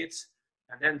and the kids,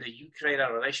 and then that you create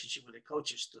a relationship with the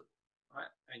coaches too,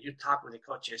 right? And you talk with the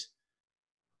coaches.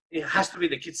 It has to be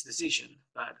the kids' decision,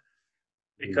 but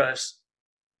because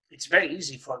it's very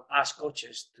easy for us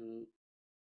coaches to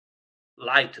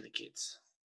lie to the kids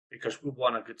because we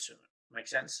want a good swimmer. Make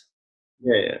sense?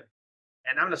 Yeah.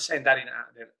 And I'm not saying that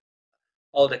that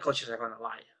all the coaches are going to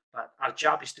lie, but our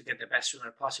job is to get the best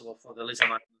swimmer possible for the least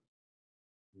amount of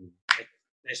money.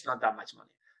 There's not that much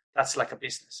money. That's like a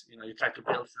business. You try to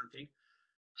build something,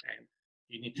 and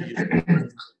you need to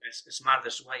use the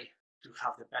smartest way to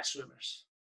have the best swimmers.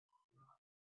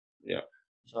 Yeah.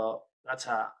 So it's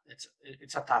a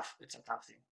tough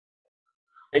thing.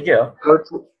 Thank you,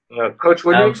 Coach.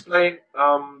 Will you explain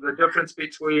the difference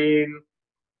between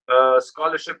a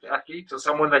scholarship athlete or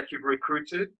someone that you've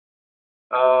recruited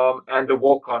and a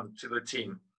walk-on to the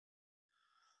team?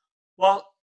 Well,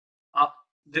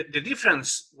 the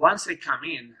difference, once they come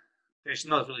in, there's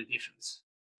not really difference.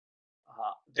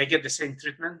 They get the same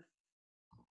treatment.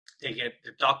 They get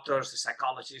the doctors, the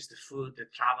psychologists, the food, the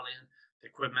traveling, the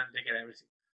equipment. They get everything.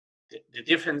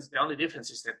 The only difference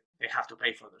is that they have to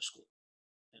pay for their school.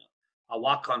 A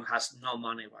walk-on has no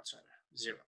money whatsoever,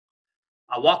 zero.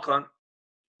 A walk-on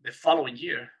the following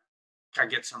year can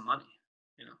get some money,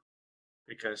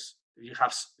 because you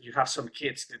have some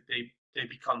kids that they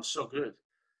become so good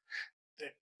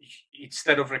that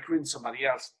instead of recruiting somebody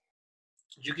else,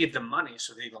 you give them money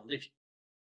so they don't leave you.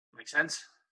 Make sense?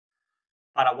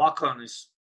 But a walk-on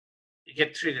you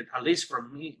get treated, at least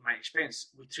from me, my experience,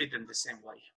 we treat them the same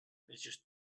way.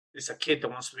 It's a kid that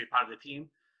wants to be part of the team,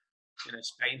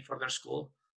 is paying for their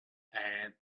school,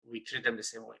 and we treat them the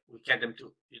same way. We get them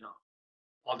to,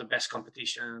 all the best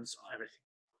competitions, everything.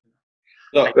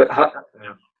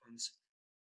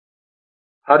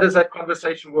 How does that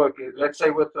conversation work? Let's say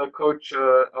with Coach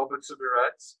Albert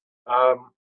Subirats,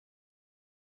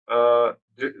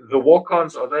 the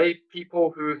walk-ons, are they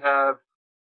people who are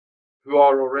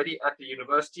already at the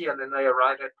university and then they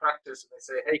arrive at practice and they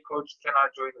say, "Hey, coach, can I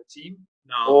join the team?"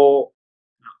 No.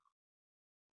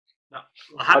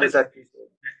 How does that piece work?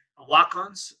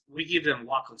 Walk-ons, we give them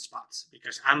walk-on spots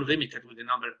because I'm limited with the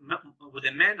number. With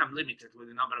the men, I'm limited with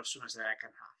the number of swimmers that I can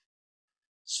have.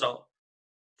 So,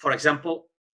 for example,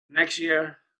 next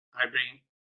year I bring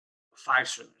 5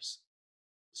 swimmers.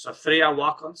 So 3 are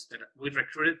walk-ons that we've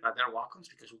recruited, but they're walk-ons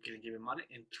because we couldn't give them money,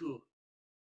 and 2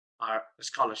 are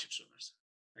scholarship swimmers.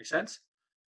 Make sense?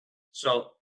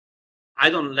 So I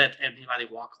don't let anybody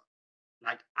walk on.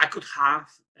 Like, I could have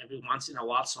every once in a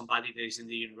while somebody that is in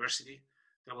the university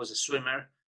that was a swimmer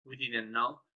we didn't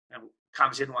know and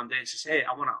comes in one day and says, "Hey,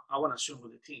 I wanna swim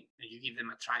with the team," and you give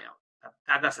them a tryout.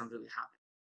 That doesn't really happen.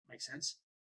 Make sense?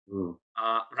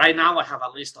 Right now I have a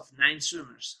list of 9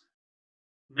 swimmers,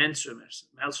 male swimmers,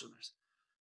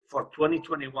 for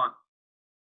 2021,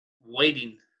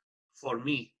 waiting for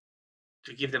me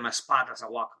to give them a spot as a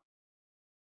walk-on.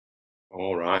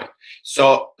 All right.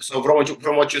 So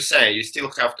from what you're saying, you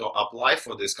still have to apply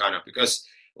for this kind of, because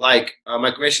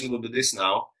my question would be this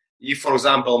now: if, for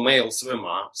example, male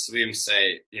swimmer swims,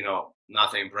 say,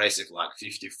 nothing impressive like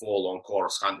 54 long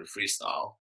course, 100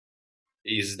 freestyle,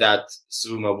 is that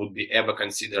swimmer would be ever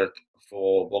considered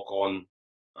for walk-on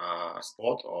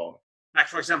spot? Or like,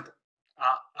 for example,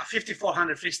 a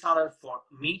 5400 freestyler for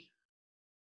me,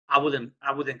 I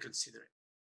wouldn't consider it,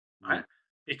 right?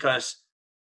 Because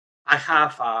I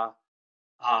have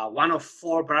one of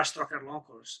 4 breaststroker long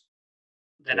course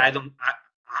that I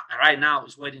right now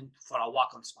is waiting for a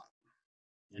walk-on spot,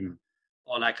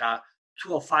 or like a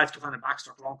 205 200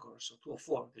 backstroke long course, or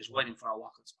 204 is waiting for a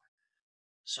walk-on spot.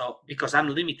 So because I'm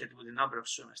limited with the number of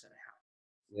swimmers that I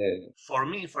have. For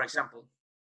me, for example,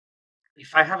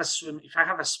 if I have a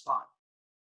spot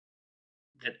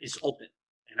that is open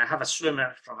and I have a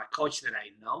swimmer from a coach that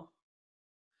I know,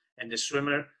 and the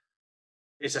swimmer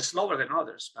is slower than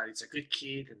others, but it's a good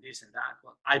kid and this and that,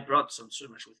 well, I brought some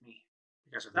swimmers with me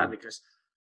because of that. Because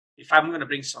if I'm going to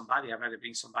bring somebody, I'd rather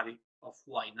bring somebody of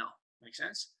who I know. Make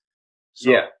sense? So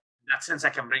in that sense, I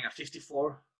can bring a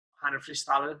 5400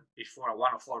 freestyler before a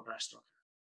 104 breaststroke.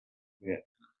 Yeah.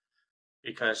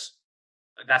 Because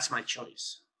that's my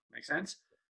choice. Make sense?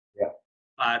 Yeah.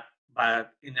 But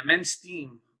But in the men's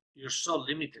team, you're so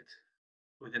limited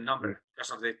with the number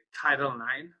because of the Title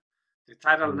IX. The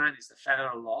Title IX is the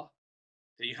federal law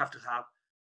that you have to have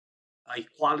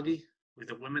equality with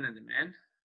the women and the men.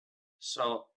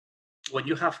 So when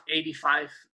you have 85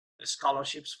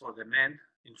 scholarships for the men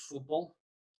in football,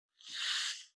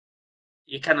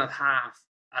 you cannot have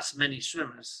as many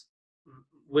swimmers,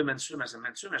 women swimmers and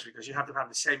men swimmers, because you have to have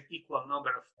the same equal number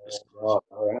of scholarships.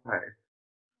 All right.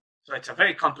 So it's a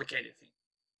very complicated thing.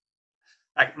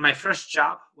 Like my first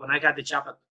job, when I got the job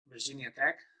at Virginia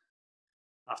Tech,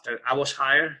 after I was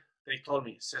hired, they told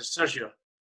me, Sergio,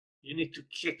 you need to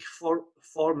kick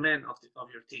four men of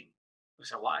your team. I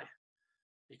said, why?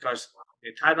 Because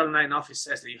the Title IX office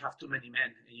says that you have too many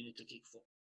men and you need to kick 4.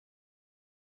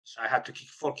 So I had to kick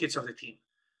 4 kids of the team.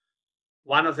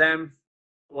 One of them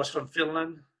was from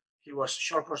Finland. He was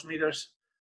short course meters,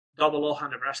 00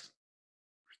 100 breaststroke.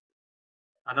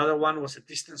 Another one was a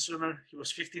distance swimmer. He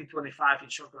was 15:25 in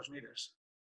short course meters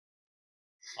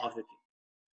of the team.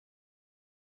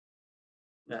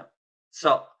 Yeah.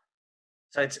 So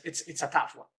it's a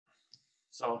tough one.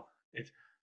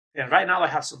 And right now I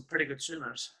have some pretty good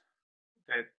swimmers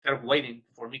that they're waiting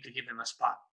for me to give them a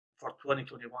spot for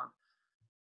 2021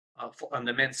 on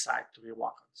the men's side to be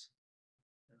walk-ons.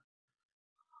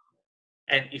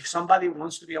 And if somebody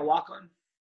wants to be a walk-on,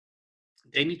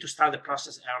 they need to start the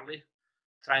process early,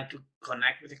 trying to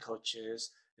connect with the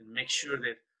coaches and make sure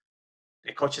that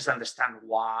the coaches understand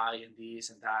why and this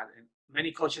and that. And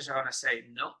many coaches are going to say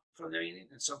no from the beginning,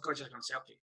 and some coaches are going to say,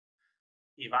 okay,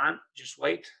 Ivan, just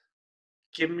wait,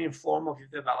 keep me informed of your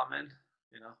development.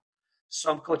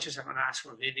 Some coaches are going to ask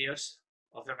for videos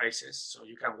of the races so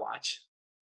you can watch.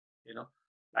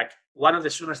 Like one of the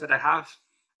swimmers that I have,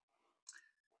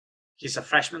 he's a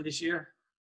freshman this year,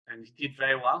 and he did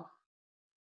very well.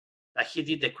 Like he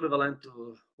did the equivalent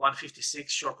to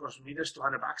 156 short course meters,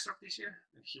 200 backstroke this year,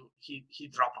 and he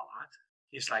dropped a lot.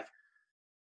 He's like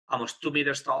almost 2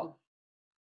 meters tall,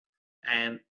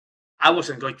 and I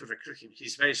wasn't going to recruit him.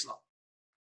 He's very slow,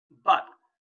 but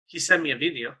he sent me a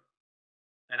video,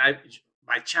 and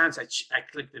by chance I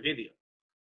clicked the video,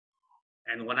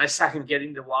 and when I saw him get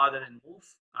in the water and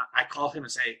move, I called him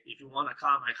and say, if you want to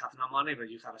come, I have no money, but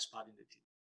you have a spot in the team,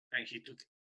 and he took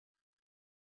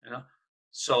it.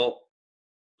 So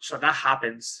that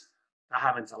happens. That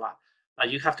happens a lot. But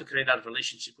you have to create that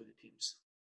relationship with the teams.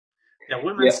 The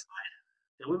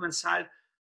women's side,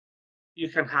 you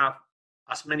can have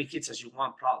as many kids as you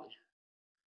want, probably.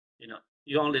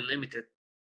 You're only limited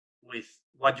with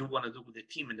what you want to do with the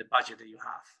team and the budget that you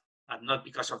have, and not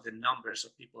because of the numbers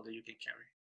of people that you can carry.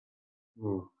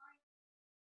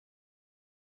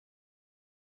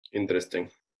 Interesting.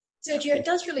 Sergio, it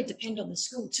does really depend on the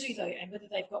school too, though, and whether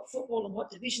they've got football and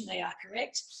what division they are,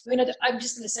 correct? I'm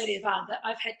just going to say to Ivan that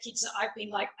I've had kids that I've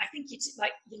been like, I think it's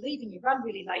like you leave and you run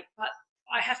really late, but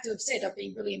I have to have said I've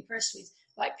been really impressed with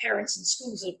like parents and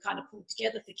schools that have kind of pulled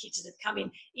together for kids that have come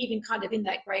in, even kind of in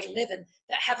that grade 11,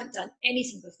 that haven't done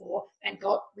anything before and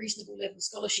got reasonable level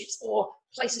scholarships or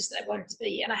places that they wanted to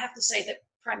be. And I have to say that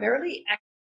primarily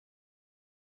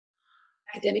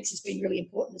academics has been really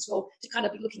important as well, to kind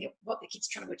of be looking at what the kids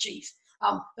are trying to achieve.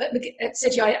 But look,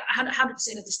 Sergio, I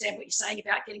 100% understand what you're saying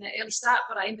about getting that early start,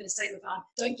 but I am going to say to Ivan,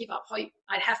 don't give up hope.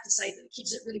 I'd have to say that the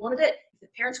kids that really wanted it, if the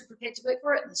parents were prepared to work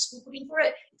for it and the school put in for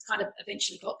it, it's kind of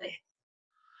eventually got there.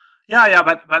 Yeah,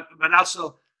 but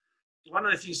also one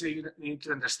of the things that you need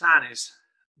to understand is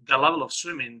the level of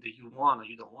swimming that you want or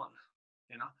you don't want,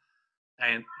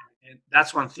 and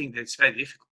that's one thing that's very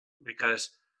difficult because,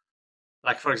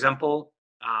 like, for example,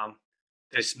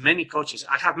 there's many coaches.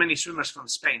 I have many swimmers from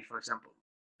Spain, for example,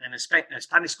 and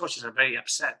Spanish coaches are very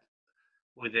upset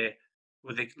with the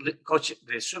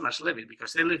swimmers living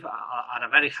because they live at a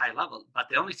very high level. But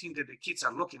the only thing that the kids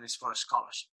are looking is for a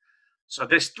scholarship. So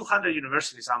there's 200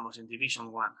 universities almost in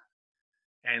Division 1,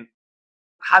 and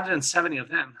 170 of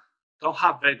them don't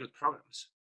have very good programs,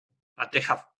 but they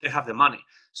have the money.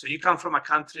 So you come from a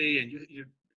country and you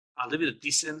are a little bit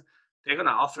decent, they're going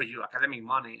to offer you academic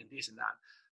money and this and that.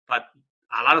 But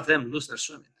a lot of them lose their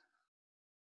swimming.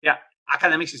 Yeah,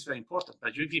 academics is very important,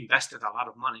 but you've invested a lot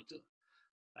of money too.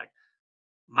 Like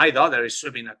my daughter is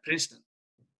swimming at Princeton,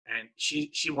 and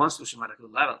she wants to swim at a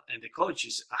good level, and the coach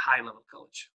is a high level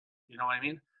coach. You know what I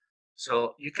mean?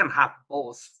 So you can have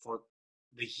both for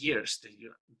the years that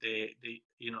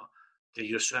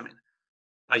you're swimming,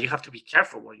 but you have to be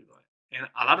careful where you're going. And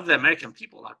a lot of the American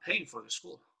people are paying for the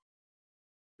school.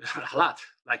 A lot.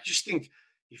 Like, just think,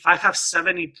 if I have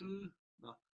 72,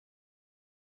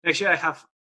 next year I have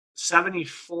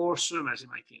 74 swimmers in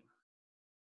my team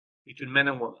between men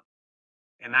and women,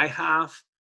 and I have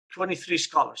 23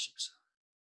 scholarships.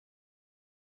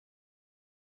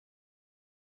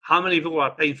 How many people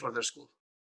are paying for their school?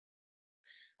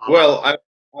 Well, I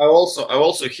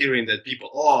also hearing that people,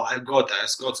 oh, I got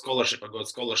scholarship,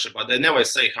 but they never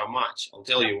say how much. I'll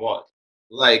tell you what,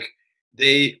 like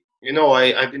they,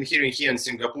 I've been hearing here in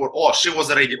Singapore, oh, she was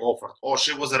already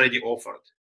offered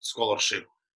scholarship,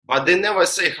 but they never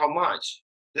say how much.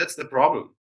 That's the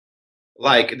problem.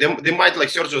 Like they might, like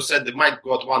Sergio said, they might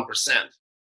got 1%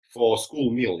 for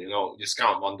school meal,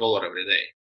 discount $1 every day.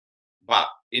 But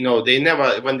they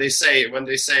never, when they say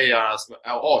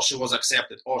oh, she was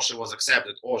accepted, or she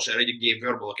already gave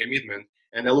verbal commitment,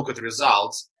 and I look at the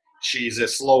results, he's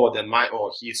slower than my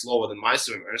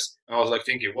swimmers. And I was like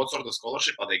thinking, what sort of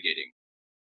scholarship are they getting?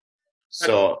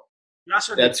 So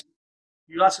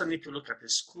you also need to look at the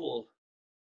school,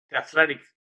 the athletic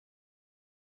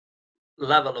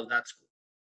level of that school,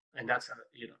 and that's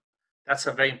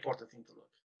a very important thing to look.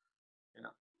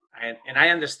 And I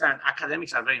understand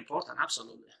academics are very important,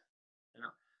 absolutely.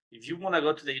 If you want to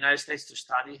go to the United States to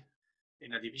study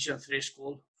in a Division III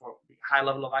school for high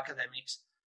level of academics,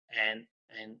 and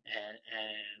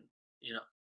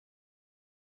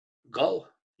go.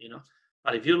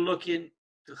 But if you're looking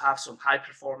to have some high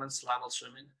performance level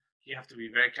swimming, you have to be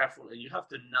very careful, and you have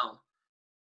to know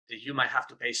that you might have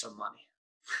to pay some money,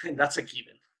 and that's a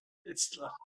given. It's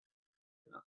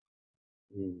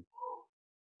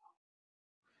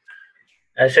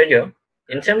Sergio,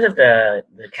 in terms of the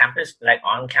campus, like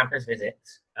on-campus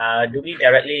visits, do we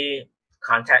directly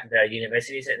contact the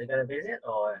universities that they're going to visit,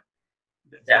 or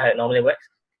is that how it normally works?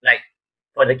 Like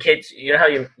for the kids, how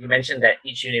you mentioned that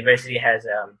each university has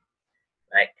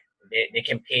like they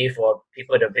can pay for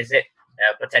people to visit,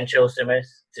 potential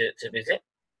swimmers to visit.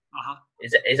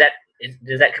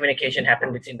 Does that communication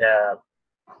happen between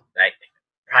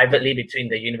privately between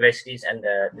the universities and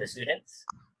the students,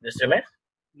 the swimmers?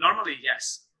 Normally,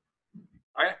 yes.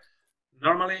 Okay.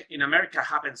 Normally, in America,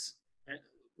 happens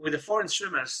with the foreign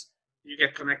swimmers. You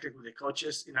get connected with the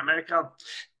coaches. In America,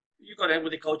 you connect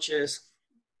with the coaches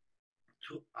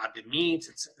at the meets,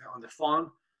 it's on the phone,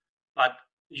 but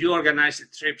you organize the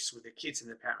trips with the kids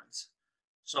and the parents.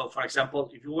 So, for example,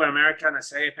 if you were American, I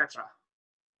say, hey, Petra,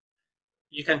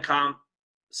 you can come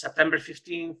September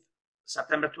 15th,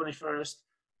 September 21st,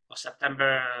 or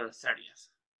September 30th,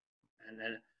 and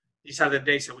then these are the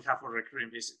days that we have for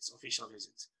recurring visits, official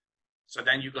visits. So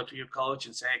then you go to your coach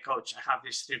and say, hey, coach, I have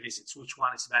these 3 visits. Which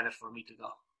one is better for me to go?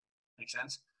 Make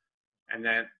sense? And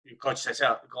then your coach says,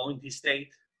 oh, go in this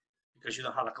date because you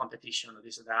don't have a competition or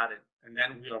this or that. And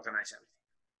then we organize everything.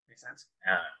 Make sense?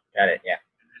 Got it, yeah.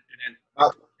 And then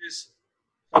coaches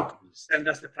send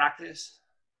us the practice,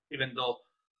 even though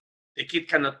the kid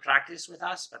cannot practice with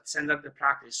us, but send us the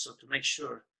practice so to make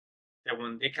sure that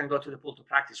when they can go to the pool to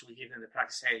practice, we give them the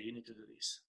practice, hey, you need to do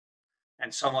this.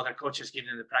 And some other coaches give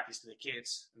them the practice to the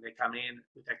kids, and they come in,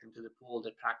 we take them to the pool,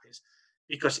 they practice.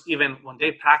 Because even when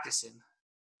they're practicing,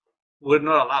 we're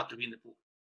not allowed to be in the pool.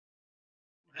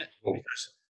 Right? Oh. Because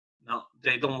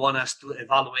they don't want us to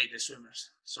evaluate the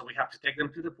swimmers. So we have to take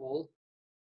them to the pool.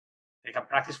 They can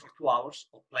practice for 2 hours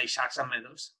or play sharks and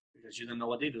minnows because you don't know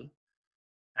what they do.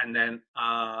 And then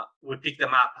we pick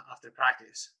them up after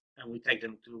practice. And we take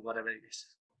them to whatever it is.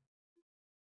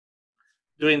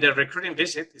 During the recruiting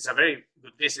visit, it's a very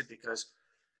good visit because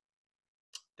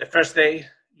the first day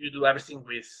you do everything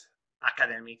with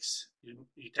academics.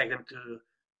 You take them to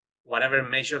whatever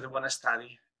major they want to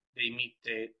study. They meet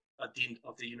the dean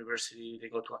of the university. They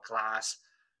go to a class.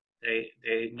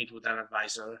 They meet with an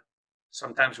advisor,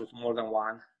 sometimes with more than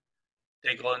one.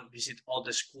 They go and visit all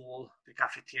the school, the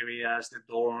cafeterias, the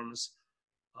dorms,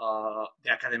 the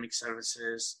academic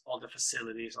services, all the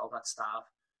facilities, all that stuff.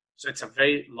 So it's a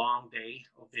very long day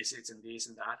of visits and this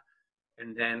and that.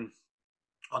 And then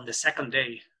on the second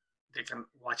day, they can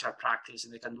watch our practice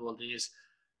and they can do all this.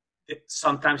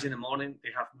 Sometimes in the morning,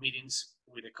 they have meetings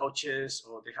with the coaches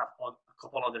or they have a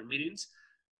couple other meetings.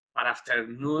 But after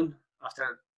noon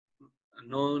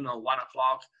or 1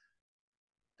 o'clock,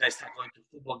 they start going to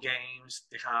football games.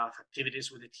 They have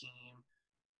activities with the team.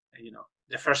 And,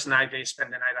 the first night they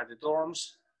spend the night at the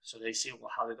dorms, so they see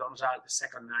how the dorms are. The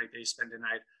second night they spend the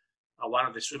night at one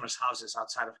of the swimmers' houses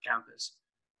outside of campus.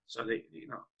 So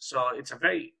so it's a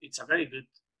very good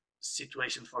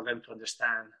situation for them to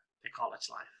understand the college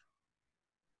life.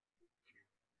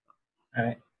 All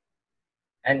right.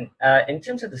 And in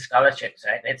terms of the scholarships,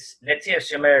 right? Let's say a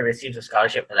swimmer receives a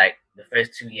scholarship for like the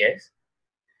first 2 years,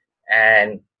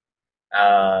 and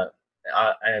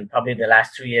probably the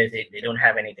last 2 years they don't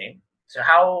have anything. So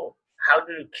how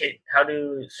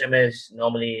do swimmers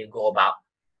normally go about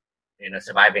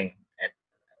surviving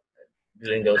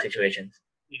during those situations?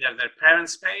 Either their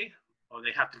parents pay or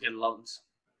they have to get loans.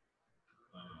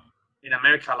 In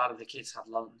America, a lot of the kids have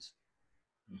loans.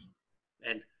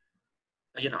 And,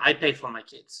 I pay for my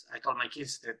kids. I told my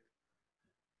kids that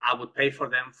I would pay for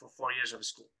them for 4 years of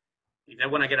school. If they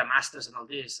want to get a master's and all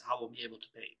this, I will be able to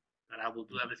pay. But I will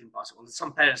do everything possible. And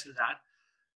some parents do that.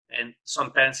 And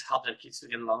some parents help their kids to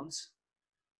get loans.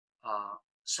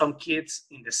 Some kids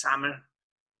in the summer,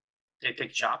 they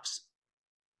take jobs.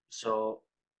 So,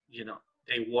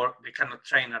 they work, they cannot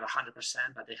train at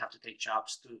 100%, but they have to take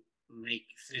jobs to make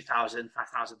 $3,000,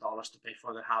 $5,000 to pay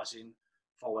for their housing,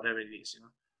 for whatever it is,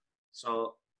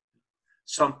 So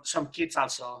some kids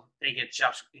also, they get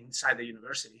jobs inside the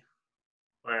university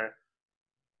where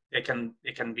they can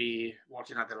be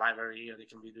working at the library, or they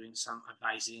can be doing some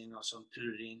advising or some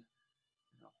tutoring.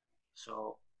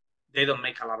 So they don't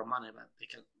make a lot of money, but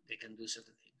they can do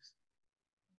certain things.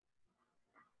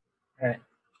 All right.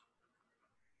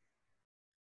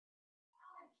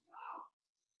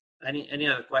 Any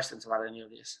other questions about any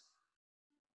of this?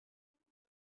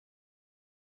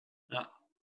 No.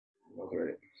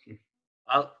 Okay.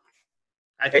 Well,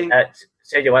 I think.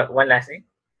 Sergio, one last thing.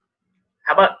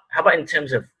 How about in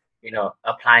terms of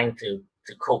applying to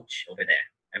coach over there?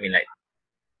 I mean, like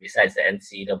besides the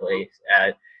NCAA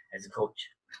as a coach.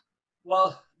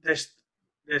 Well, there's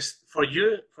for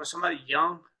somebody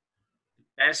young, the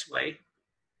best way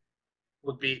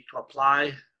would be to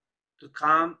apply to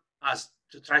come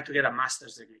to try to get a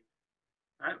master's degree,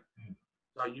 right? Mm-hmm.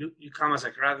 So you come as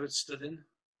a graduate student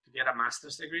to get a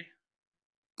master's degree.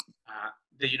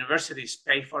 The universities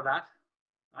pay for that,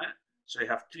 right? So you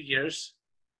have 2 years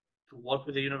to work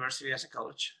with the university as a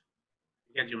coach.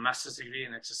 You get your master's degree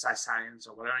in exercise science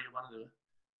or whatever you want to do.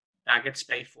 That gets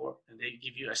paid for, and they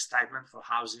give you a stipend for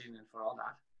housing and for all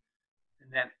that.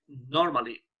 And then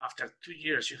normally after 2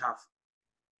 years,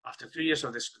 after 2 years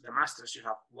of the master's, you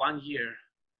have 1 year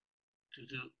to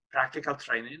do practical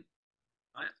training,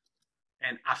 right?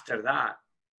 And after that,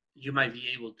 you might be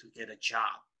able to get a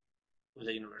job with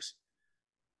the university.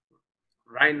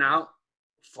 Right now,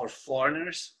 for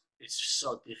foreigners, it's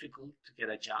so difficult to get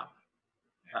a job.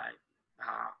 Right?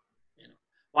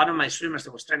 One of my swimmers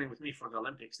that was training with me for the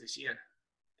Olympics this year,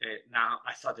 now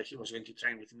I thought that he was going to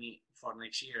train with me for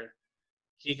next year.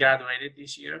 He graduated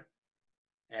this year,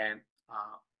 and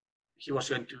he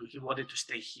wanted to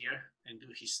stay here and do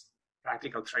his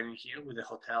practical training here with the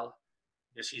hotel,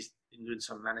 because he's been doing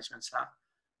some management stuff.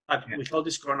 But with all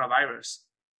this coronavirus,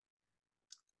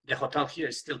 the hotel here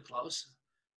is still closed.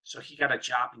 So he got a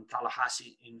job in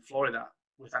Tallahassee in Florida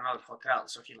with another hotel.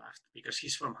 So he left because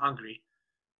he's from Hungary.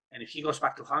 And if he goes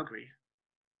back to Hungary,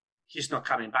 he's not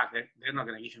coming back. They're not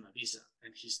going to give him a visa,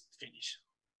 and he's finished.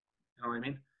 You know what I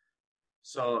mean?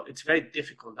 So it's very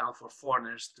difficult now for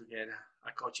foreigners to get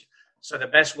a coaching. So the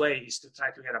best way is to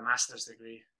try to get a master's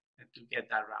degree and to get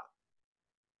that route.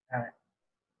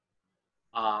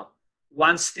 All right.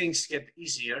 Once things get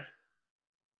easier,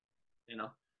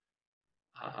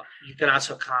 you can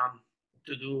also come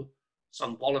to do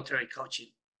some voluntary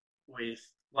coaching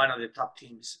with one of the top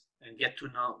teams and get to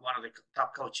know one of the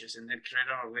top coaches, and then create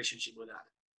a relationship with that.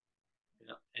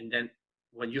 And then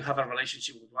when you have a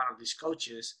relationship with one of these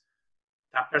coaches,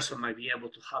 that person might be able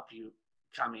to help you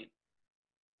come in.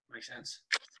 Make sense?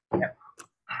 Yeah.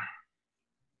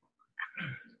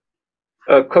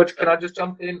 Coach, can I just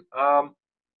jump in?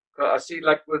 I see,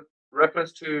 like, with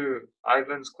reference to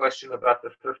Ivan's question about the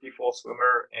 54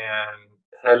 swimmer, and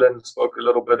Helen spoke a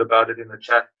little bit about it in the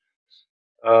chat.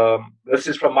 This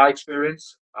is from my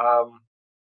experience.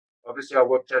 Obviously, I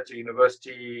worked at a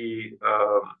university,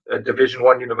 a Division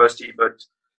I university, but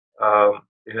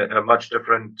in a much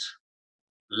different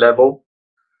level.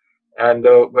 And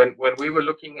when we were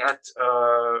looking at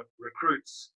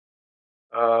recruits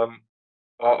on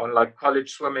like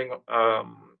college swimming,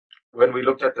 when we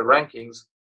looked at the rankings,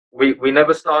 we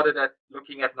never started at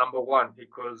looking at number one,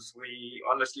 because we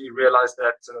honestly realized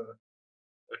that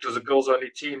it was a girls-only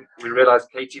team. We realized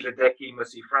Katie Ledecky,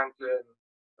 Missy Franklin,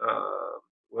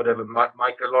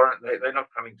 Micah Laurent, they're not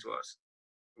coming to us.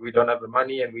 We don't have the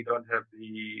money, and we don't have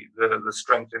the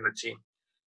strength in the team.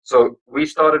 So we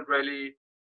started really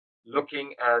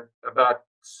looking at about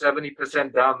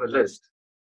 70% down the list.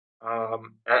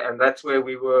 And that's where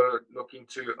we were looking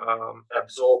to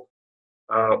absorb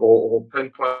or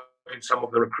pinpoint some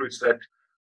of the recruits that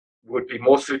would be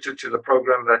more suited to the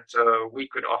program that we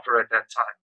could offer at that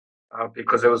time,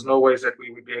 because there was no ways that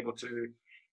we would be able to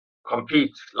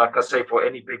compete, like I say, for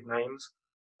any big names,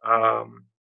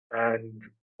 and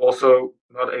also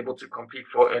not able to compete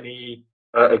for any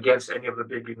against any of the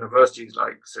big universities,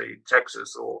 like say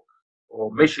Texas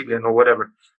or Michigan or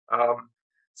whatever.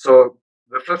 So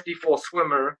the 54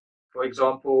 swimmer, for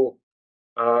example,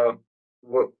 from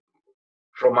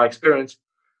my experience,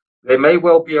 there may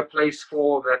well be a place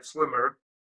for that swimmer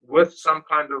with some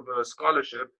kind of a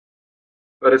scholarship,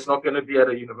 but it's not going to be at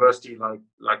a university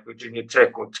like Virginia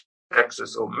Tech or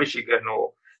Texas or Michigan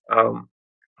or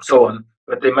so on.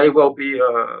 But there may well be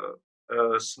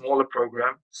a smaller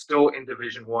program still in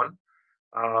Division One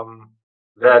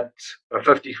that a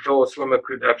 54 swimmer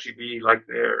could actually be like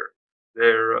their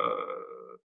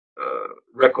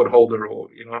record holder, or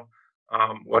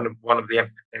one of the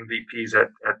MVPs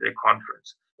at their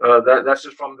conference. That's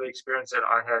just from the experience that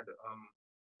I had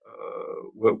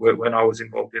when I was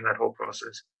involved in that whole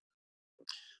process.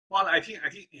 Well, I think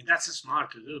that's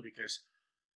smart to do, because,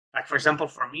 like, for example,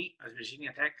 for me at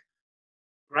Virginia Tech,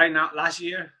 right now, last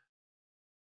year,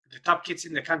 the top kids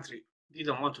in the country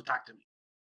didn't want to talk to me.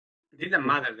 It didn't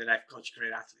matter that I've coached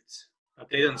great athletes, but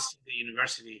they don't see the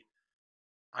university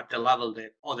at the level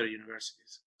that other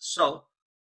universities. So,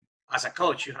 as a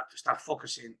coach, you have to start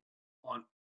focusing on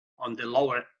the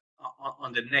lower,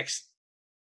 on the next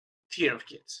tier of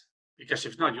kids, because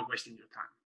if not, you're wasting your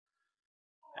time.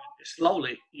 And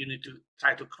slowly, you need to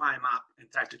try to climb up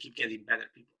and try to keep getting better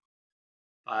people.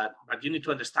 But you need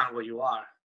to understand where you are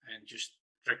and just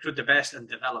recruit the best and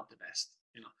develop the best.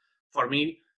 For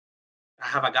me, I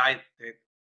have a guy that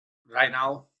right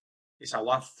now is a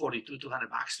 142 200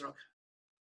 backstroke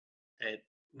that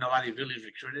nobody really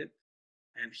recruited,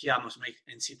 and he almost made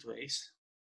NC2As.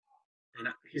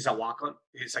 And he's a walk-on.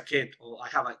 He's a kid. I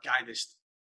have a guy that's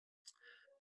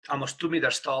almost 2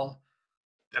 meters tall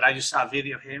that I just saw a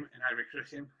video of him and I recruit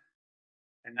him.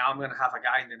 And now I'm going to have a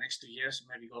guy in the next 2 years,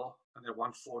 maybe go under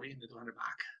 140 in the 200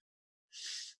 back.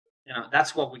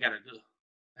 That's what we got to do.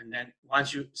 And then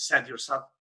once you set yourself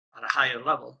at a higher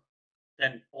level,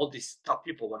 then all these top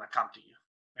people want to come to you.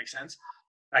 Make sense?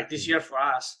 Like this year for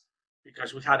us,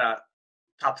 because we had a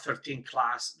top 13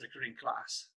 class, recruiting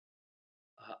class,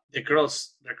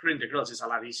 recruiting the girls is a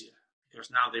lot easier, because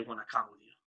now they want to come with you,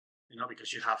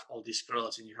 because you have all these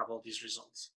girls and you have all these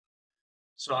results.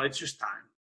 So it's just time.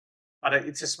 But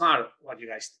it's smart what you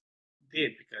guys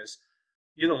did, because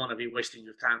you don't want to be wasting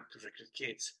your time to recruit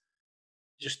kids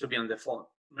just to be on the phone.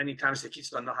 Many times the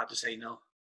kids don't know how to say no,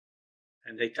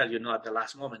 and they tell you no at the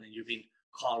last moment, and you've been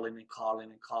calling,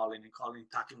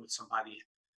 talking with somebody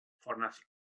for nothing.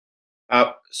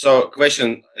 So,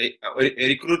 question: a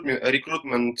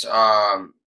recruitment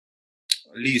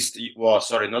list. Well,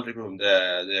 sorry, not recruitment.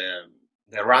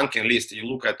 The ranking list. You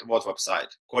look at what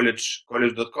website?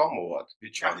 College.com or what?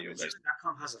 Which one you guys?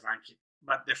 College.com has a ranking,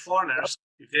 but the foreigners,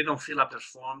 if they don't fill up their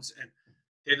forms and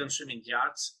they don't swim in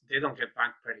yards, they don't get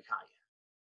ranked very high,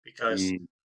 because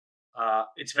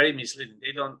it's very misleading.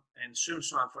 They don't, and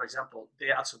SwimSwam, for example,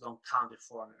 they also don't count the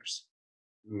foreigners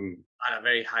at a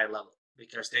very high level,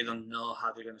 because they don't know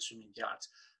how they're going to swim in yards.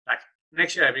 Like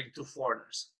next year, I bring 2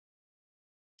 foreigners.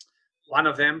 One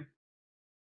of them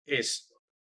is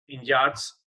in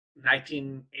yards,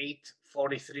 19.8,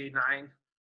 43.9,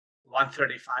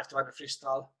 135 200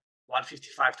 freestyle,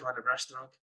 155 200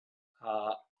 breaststroke,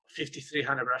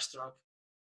 5300 breaststroke,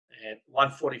 and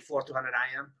 144 200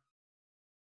 IM.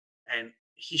 And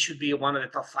he should be one of the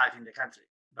top 5 in the country,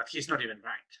 but he's not even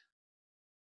ranked,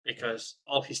 because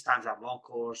all his times are long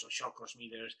course or short course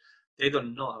meters. They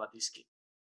don't know about this kid.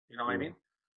 You know what I mean?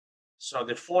 So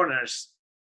the foreigners,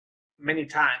 many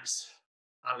times,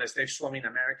 unless they've swum in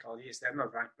America or this, they're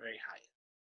not ranked very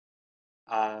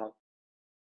high.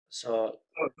 So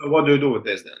what do you do with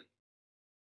this then?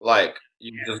 Like,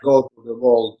 you just go to the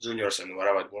World Juniors and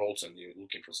whatever worlds, and you're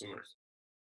looking for swimmers.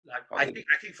 Like I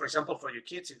think, for example, for your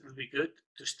kids, it would be good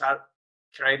to start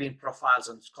creating profiles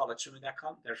on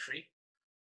collegeswimming.com. They're free.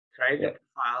 Create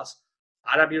profiles,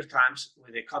 add up your times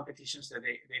with the competitions that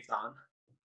they've done,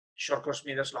 short course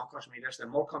meters, long course meters. The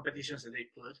more competitions that they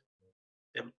put,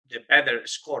 the better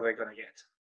score they're gonna get.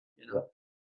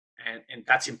 And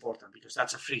that's important, because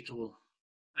that's a free tool,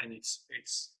 and it's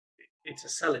a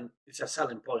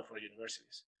selling point for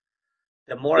universities.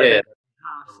 The more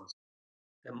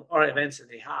events that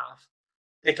they have,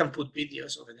 they can put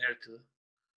videos over there too.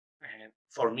 And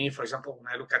for me, for example, when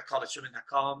I look at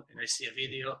collegeswimming.com and I see a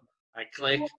video, I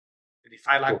click, and if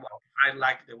I like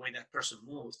the way that person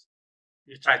moves,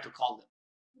 you try to call them.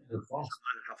 No matter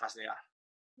how fast they are.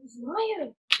 So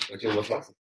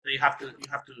you have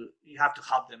to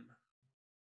help them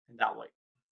in that way.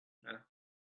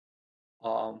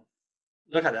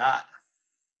 Look at that.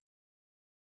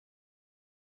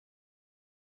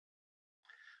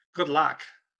 Good luck.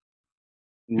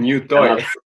 New toy.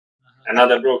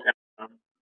 Another broken.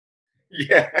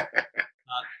 Yeah.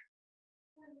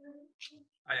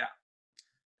 Yeah.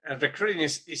 and recruiting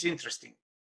is interesting.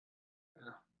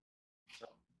 So,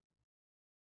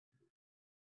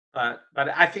 but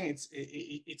I think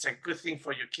it's a good thing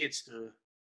for your kids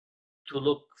to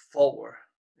look forward.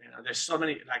 There's so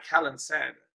many, like Helen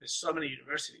said, there's so many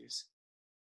universities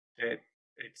that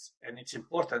it's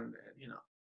important.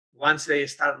 Once they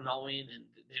start knowing and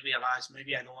they realize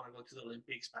maybe I don't want to go to the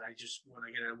Olympics, but I just want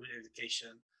to get a good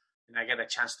education and I get a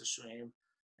chance to swim,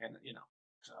 and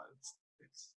so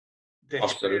it's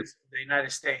Absolutely. the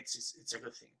United States. It's a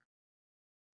good thing.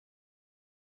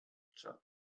 So,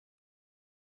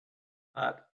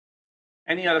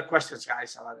 any other questions,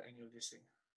 guys, about any of these things?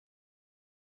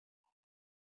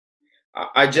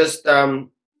 I just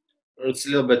it's a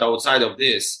little bit outside of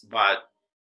this, but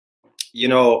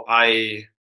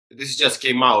this just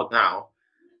came out now.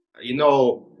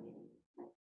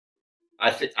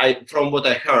 I from what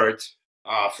I heard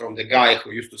from the guy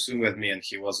who used to swim with me, and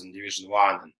he was in Division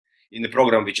 1 and in the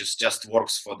program which is just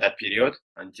works for that period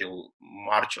until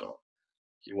March, or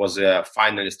he was a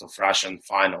finalist of Russian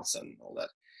finals and all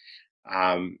that.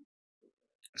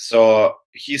 So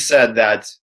he said that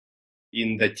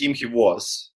in the team he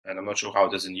was, and I'm not sure how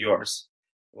it is in yours,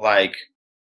 like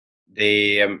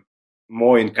they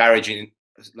more encouraging,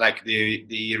 like they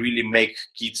really make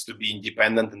kids to be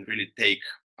independent and really take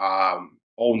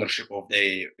ownership of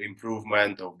their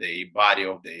improvement of their body,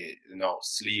 of their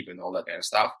sleep and all that kind of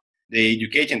stuff. They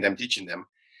educating them, teaching them,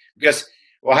 because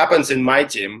what happens in my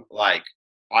team, like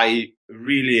I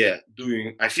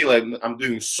feel like I'm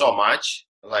doing so much,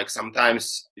 like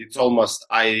sometimes it's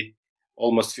I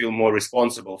almost feel more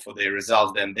responsible for their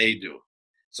results than they do.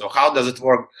 So how does it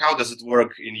work? How does it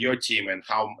work in your team, and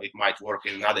how it might work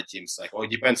in other teams? Like, it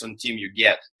depends on the team you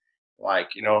get.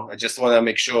 Like, I just want to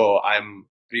make sure I'm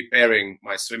preparing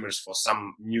my swimmers for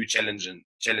some new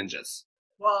challenges.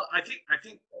 Well, I think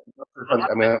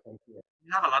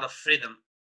you have a lot of freedom,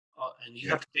 and you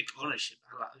have to take ownership.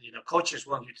 Coaches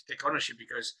want you to take ownership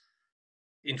because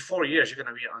in 4 years you're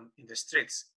going to be in the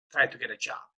streets trying to get a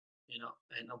job,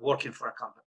 and working for a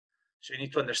company. So you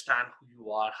need to understand who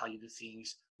you are, how you do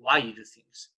things, why you do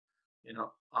things,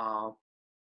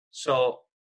 So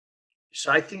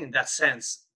I think in that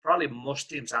sense, probably most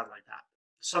teams are like that.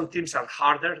 Some teams are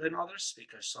harder than others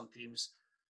because some teams,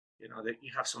 that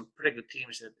you have some pretty good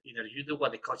teams that either you do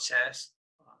what the coach says,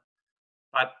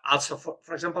 but also,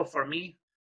 for example, for me,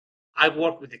 I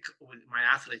work with my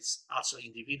athletes also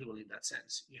individually in that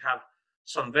sense. You have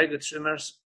some very good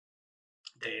swimmers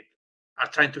that are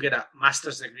trying to get a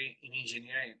master's degree in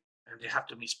engineering, and they have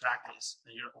to miss practice.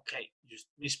 And you're okay, just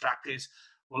miss practice.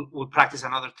 We'll practice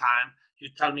another time. You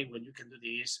tell me when you can do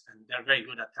this, and they're very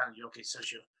good at telling you, okay,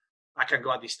 Sergio, I can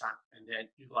go at this time, and then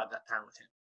you go at that time with him.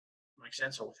 Make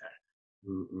sense? Or with her.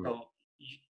 Mm-hmm. So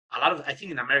I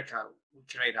think in America we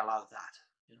create a lot of that.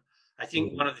 I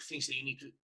think one of the things that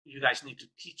you guys need to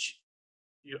teach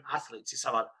your athletes is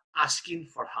about asking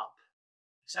for help.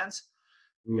 Make sense?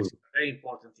 It's a very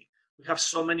important thing. We have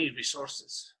so many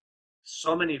resources,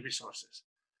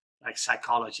 like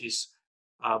psychologists,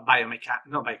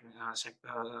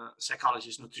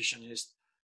 psychologists, nutritionists,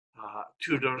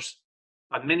 tutors,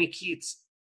 but many kids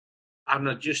are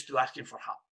not used to asking for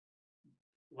help.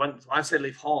 Once they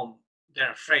leave home,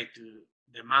 they're afraid to.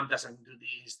 Their mom doesn't do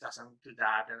this, doesn't do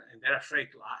that, and they're afraid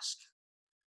to ask.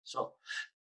 So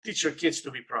teach your kids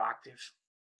to be proactive,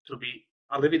 to be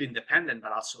a little bit independent,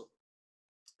 but also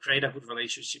create a good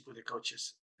relationship with the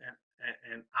coaches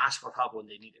and ask for help when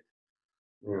they need it.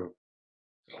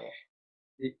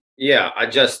 Yeah, I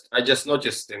just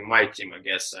noticed in my team, I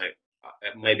guess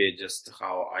maybe just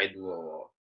how I do,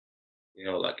 or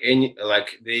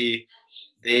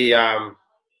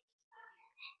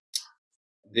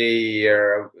they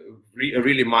are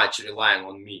really much relying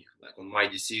on me, like on my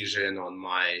decision, on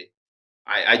my.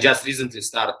 I just recently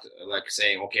start like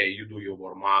saying, okay, you do your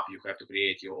warm up, you have to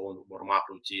create your own warm up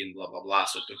routine, blah blah blah.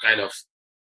 So to kind of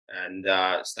and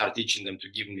start teaching them to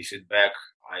give me feedback.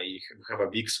 I have a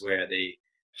weeks where they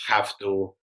have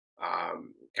to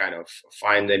kind of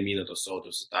find a minute or so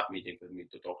to set up meeting with me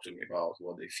to talk to me about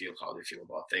what they feel, how they feel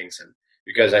about things, and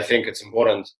because I think it's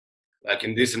important. Like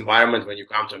in this environment, when you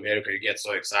come to America, you get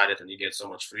so excited and you get so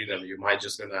much freedom. You might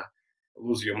just gonna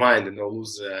lose your mind and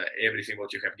lose everything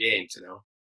what you have gained,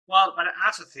 Well, but I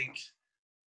also think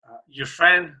your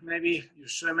friend, maybe your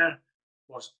swimmer,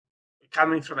 was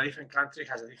coming from a different country,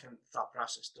 has a different thought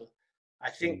process too. I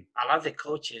think a lot of the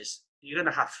coaches, you're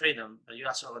gonna have freedom, but you're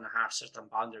also gonna have certain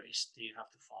boundaries that you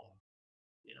have to follow.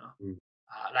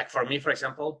 Like for me, for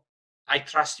example, I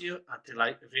trust you until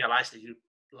I realize that you're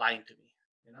lying to me.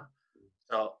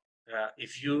 So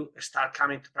if you start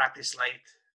coming to practice late,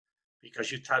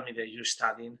 because you tell me that you're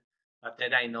studying, but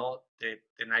then I know that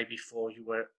the night before you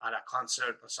were at a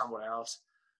concert or somewhere else.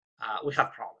 We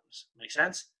have problems. Make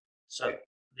sense? So,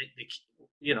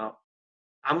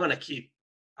 I'm gonna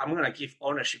give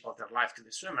ownership of their life to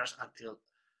the swimmers until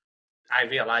I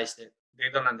realize that they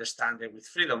don't understand that with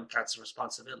freedom comes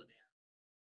responsibility.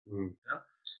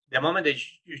 The moment that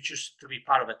you choose to be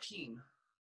part of a team,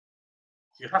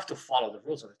 you have to follow the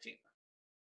rules of the team.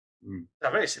 It's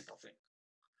a very simple thing.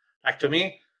 Like to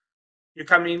me, you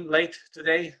come in late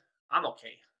today, I'm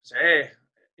okay. Say, hey,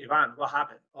 Ivan, what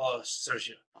happened? Oh,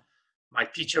 Sergio, my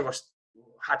teacher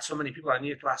had so many people I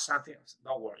needed to ask something. I said,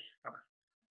 don't worry, come on.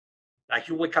 Like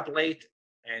you wake up late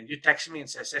and you text me and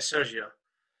say, Sergio,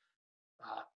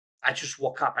 I just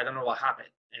woke up. I don't know what happened.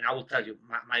 And I will tell you,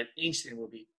 my instinct will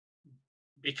be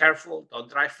careful. Don't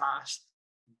drive fast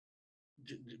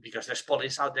because there's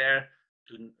police out there.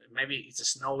 Maybe it's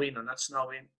snowing or not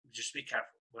snowing. Just be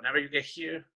careful. Whenever you get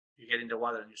here, you get in the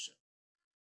water and you swim.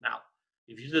 Now,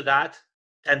 if you do that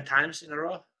 10 times in a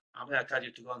row, I'm going to tell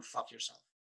you to go and fuck yourself.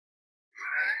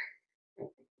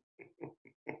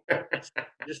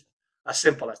 Just as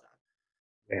simple as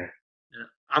that. Yeah.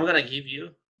 I'm going to give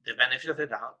you the benefit of the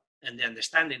doubt and the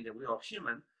understanding that we are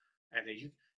human and that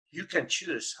you can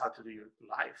choose how to do your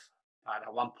life. But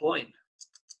at one point.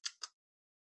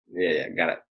 Yeah, got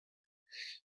it.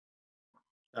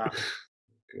 Okay.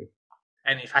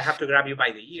 And if I have to grab you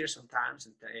by the ear sometimes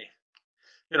and say,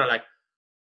 like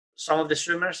some of the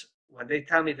swimmers, when they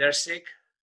tell me they're sick,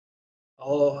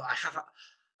 I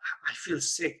feel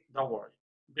sick. Don't worry.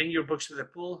 Bring your books to the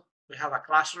pool. We have a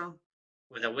classroom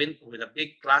with a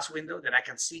big glass window that I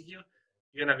can see you.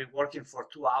 You're gonna be working for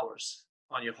 2 hours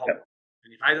on your homework.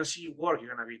 And if I don't see you work,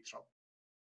 you're gonna be in trouble.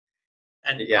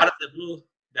 And out of the blue,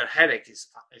 their headache is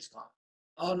gone.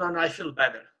 Oh no, I feel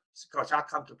better. Coach, I'll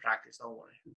come to practice. Don't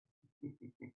worry.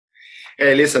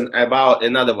 Hey, listen about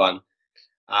another one.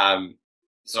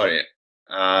 Sorry.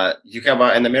 You have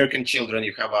an American children.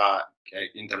 You have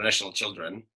international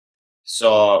children.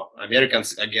 So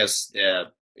Americans, I guess,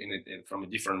 they're from a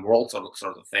different world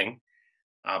sort of thing.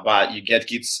 But you get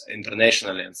kids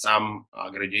internationally, and some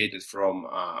graduated from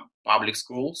public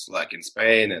schools, like in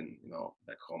Spain and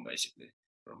back home, basically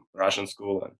from Russian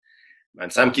school,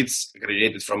 and some kids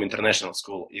graduated from international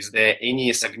school. Is there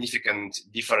any significant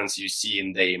difference you see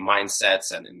in their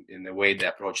mindsets and in the way they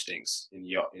approach things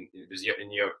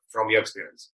from your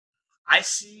experience? I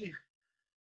see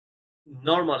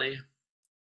normally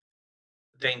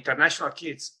the international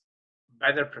kids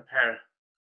better prepare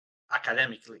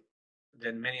academically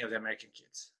than many of the American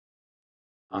kids.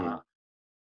 But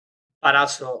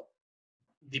also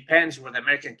depends where the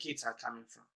American kids are coming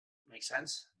from. Make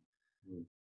sense?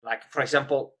 Like, for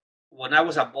example, when I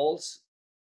was at Bolles,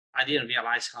 I didn't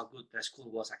realize how good the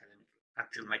school was academically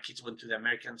until my kids went to the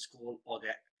American school or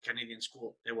the Canadian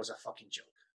school. It was a fucking joke.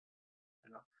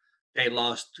 They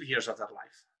lost 2 years of their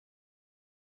life.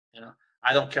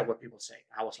 I don't care what people say.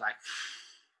 I was like,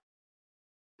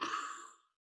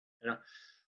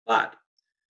 but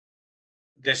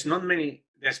there's many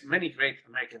great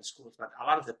American schools, but a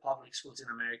lot of the public schools in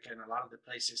America and a lot of the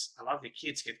places, a lot of the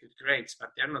kids get good grades,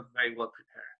 but they're not very well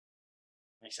prepared.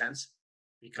 Make sense?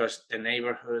 Because the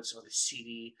neighborhoods or the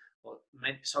city or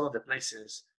some of the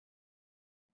places,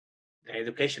 the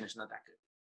education is not that good.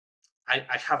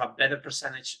 I have a better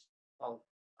percentage of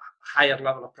higher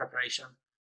level of preparation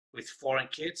with foreign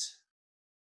kids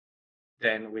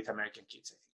than with American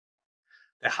kids, I think.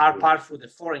 The hard part for the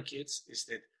foreign kids is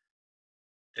that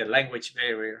the language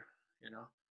barrier,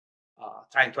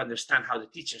 trying to understand how the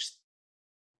teachers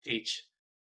teach.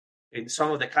 In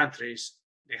some of the countries,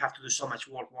 they have to do so much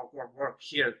work.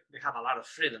 Here, they have a lot of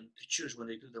freedom to choose when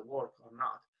they do the work or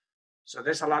not. So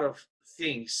there's a lot of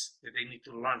things that they need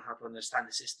to learn how to understand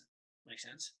the system. Makes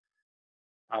sense?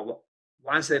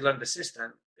 Once they learn the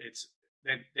system,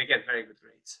 they get very good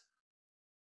grades.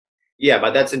 Yeah,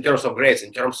 but that's in terms of grades.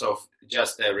 In terms of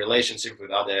just the relationship with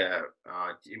other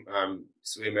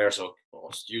swimmers or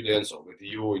students or with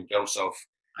you, in terms of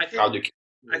how do you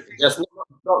just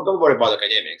don't worry about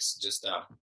academics. Just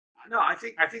no, I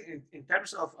think in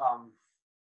terms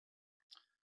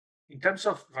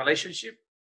of relationship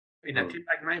in a team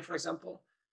like mine, for example,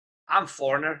 I'm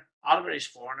foreigner. Albert is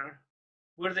foreigner.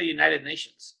 We're the United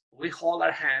Nations. We hold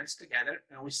our hands together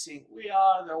and we sing, "We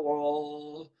are the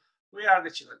world. We are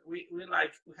the children." We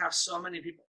have so many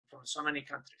people from so many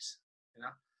countries.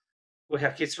 We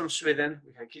have kids from Sweden.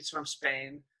 We have kids from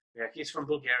Spain. We have kids from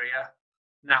Bulgaria.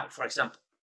 Now, for example,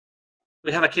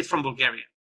 we have a kid from Bulgaria.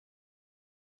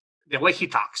 The way he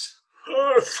talks,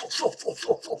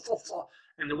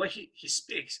 and the way he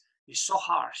speaks is so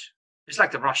harsh. It's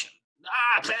like the Russian.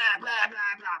 blah, blah, blah,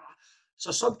 blah, blah.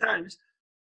 So sometimes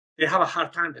they have a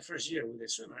hard time the first year with the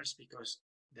swimmers because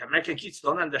the American kids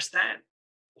don't understand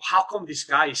how come this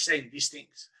guy is saying these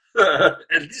things.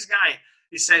 And this guy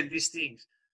is saying these things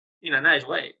in a nice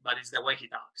way, but it's the way he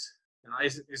talks.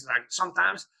 It's like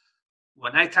sometimes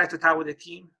when I try to talk with the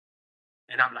team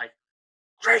and I'm like,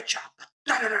 great job,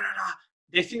 da, da, da, da, da,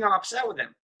 they think I'm upset with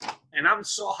them. And I'm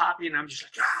so happy and I'm just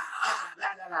like, da,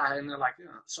 da, da. And they're like,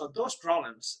 so those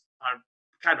problems are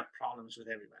kind of problems with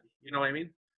everybody. You know what I mean?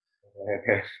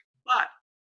 Okay. But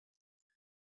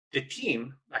the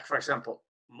team, like for example,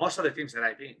 most of the teams that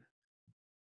I've been,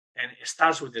 and it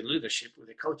starts with the leadership, with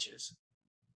the coaches,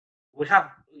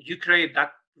 you create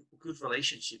that good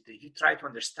relationship that you try to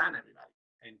understand everybody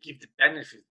and give the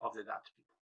benefit of the doubt to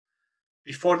people.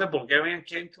 Before the Bulgarian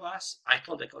came to us, I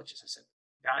told the coaches, I said,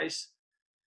 guys,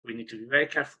 we need to be very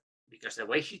careful because the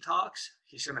way he talks,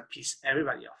 he's going to piss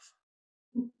everybody off.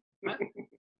 Right?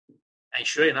 And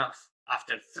sure enough,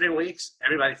 after 3 weeks,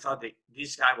 everybody thought that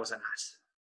this guy was an ass.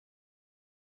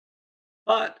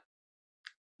 But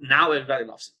now everybody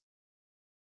loves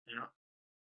him,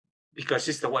 because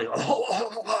it's the way.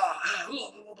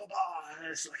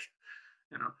 It's like,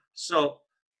 so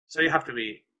you have to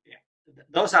be. Yeah,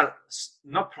 those are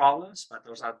not problems, but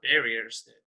those are barriers.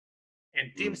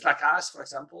 And teams like us, for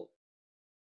example,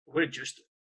 we're used to.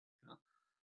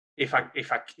 If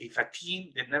a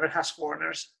team that never has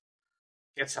foreigners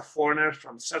gets a foreigner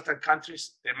from certain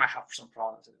countries, they might have some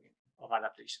problems of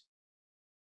adaptation.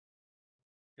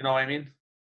 You know what I mean?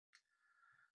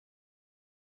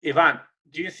 Ivan,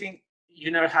 do you think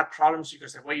you never had problems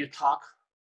because the way you talk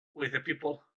with the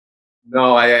people?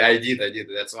 No, I did.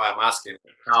 That's why I'm asking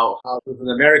how is in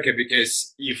America,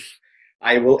 because if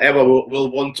I will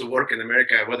want to work in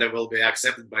America, whether I will be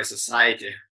accepted by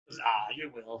society.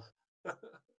 You will.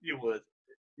 You would.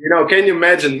 Can you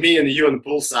imagine me and you on the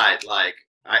poolside? I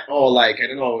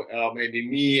don't know, maybe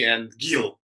me and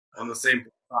Gil on the same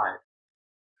poolside.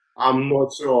 I'm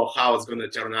not sure how it's going to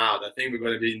turn out. I think we're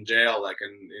going to be in jail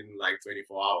in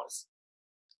 24 hours.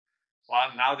 Well,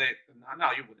 now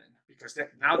you wouldn't, because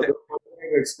now they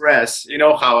express,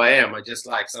 how I am. I just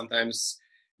sometimes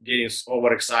getting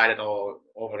overexcited or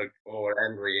over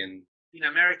angry. And in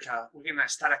America, we're going to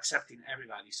start accepting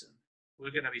everybody soon.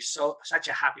 We're going to be such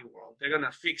a happy world. They're going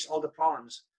to fix all the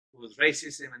problems with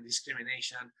racism and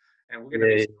discrimination, and we're going to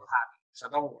be so happy. So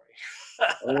don't worry.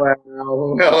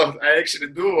 Well, I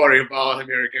actually do worry about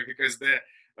America because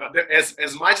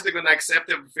as much they're gonna accept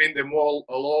everything, the more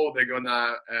law they're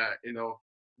gonna,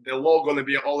 the law gonna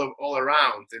be all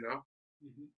around,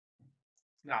 Mm-hmm.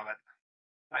 No,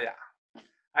 but yeah,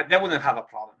 they wouldn't have a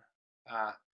problem.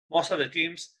 Most of the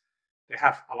teams, they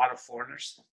have a lot of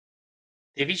foreigners.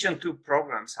 Division 2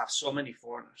 programs have so many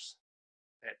foreigners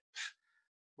that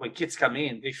when kids come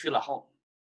in, they feel at home.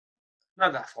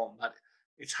 Not at home, but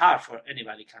it's hard for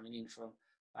anybody coming in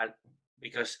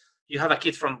because you have a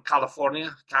kid from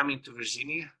California coming to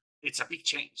Virginia. It's a big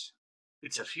change.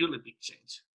 It's a really big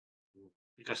change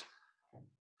because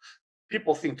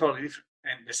people think totally different.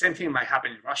 And the same thing might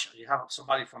happen in Russia. You have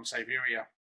somebody from Siberia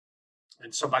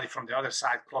and somebody from the other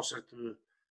side closer to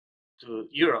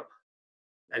Europe,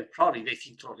 and probably they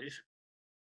think totally different.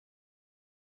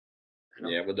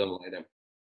 Yeah, we don't like them.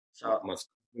 So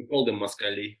we call them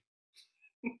Moskali.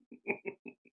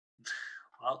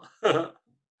 Well,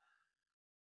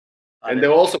 and they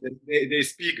also they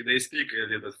speak a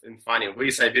little bit funny.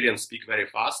 We Siberians speak very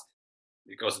fast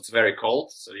because it's very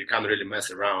cold, so you can't really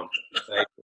mess around. It's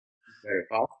very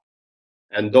fast.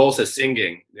 And those are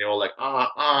singing. They're all like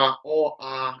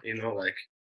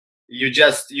you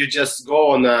just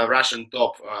go on a Russian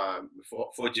top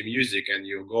 40 music and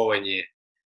you go any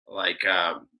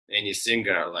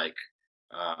singer like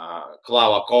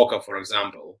Klava Koka, for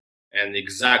example, and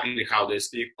exactly how they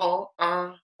speak,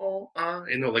 like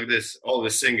this,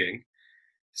 always singing.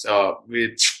 So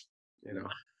we,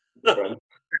 different.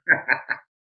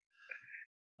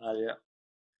 Yeah.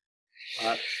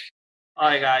 All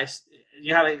right, guys.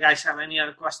 You guys have any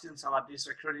other questions about this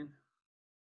recruiting?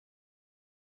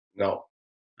 No.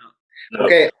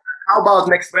 Okay. How about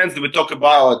next Wednesday we talk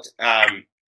about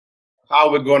how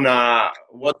we're gonna,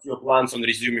 what's your plans on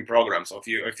resuming program? So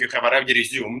if you have already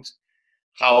resumed,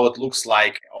 how it looks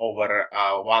like over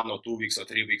 1 or 2 weeks or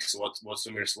 3 weeks, what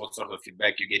sort of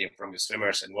feedback you're getting from your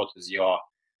swimmers, and what is your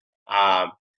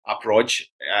approach?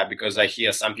 Because I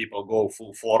hear some people go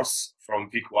full force from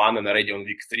week 1 and already on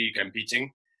week 3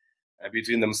 competing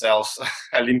between themselves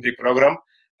Olympic program,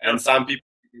 and some people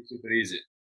it's super easy.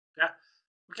 Yeah,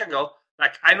 we can go.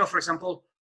 Like I know, for example,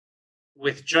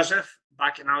 with Joseph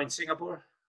back now in Singapore,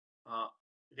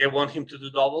 they want him to do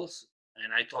doubles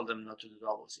and I told them not to do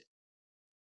doubles yet.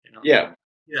 You know? Yeah.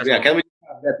 Yeah. Can we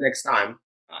have that next time?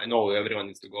 I know everyone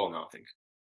needs to go now, I think.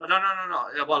 But no.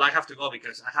 Well, I have to go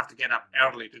because I have to get up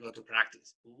early to go to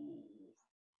practice. Ooh.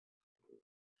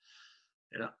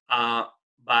 You know,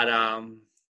 but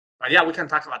yeah, we can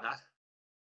talk about that.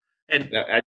 And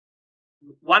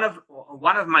one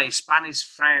of my Spanish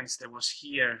friends that was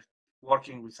here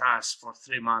working with us for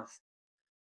 3 months,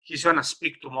 he's gonna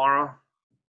speak tomorrow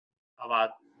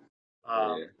about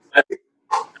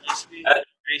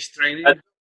base training.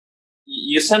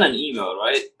 You sent an email,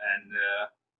 right? And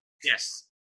yes,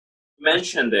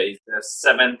 mentioned that it's the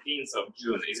 17th of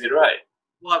June. Is it right?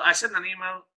 Well, I sent an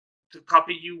email to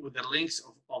copy you with the links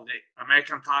of the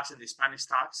American talks and the Spanish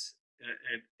talks.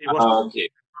 It was okay.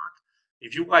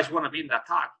 If you guys want to be in that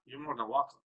talk, you're more than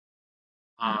welcome.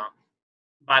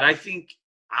 But I think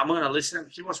I'm going to listen.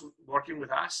 He was working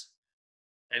with us,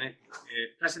 and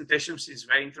presentation seems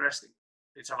very interesting.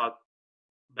 It's about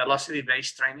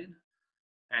velocity-based training,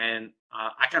 and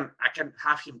I can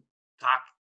have him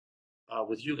talk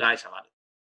with you guys about it.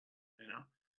 You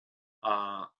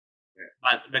know.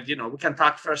 But you know, we can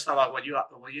talk first about what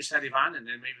you said, Ivan, and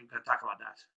then maybe we can talk about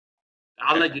that.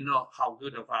 I'll let you know how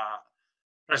good of a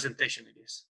presentation it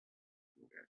is.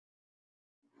 Okay.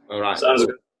 All right. Sounds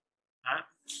good.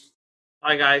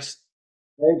 Bye, guys.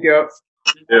 Thank you.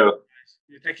 Yeah.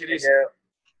 You take it easy.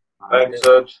 Thanks,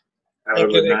 Serge. Have a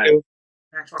good night.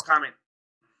 Thanks for coming.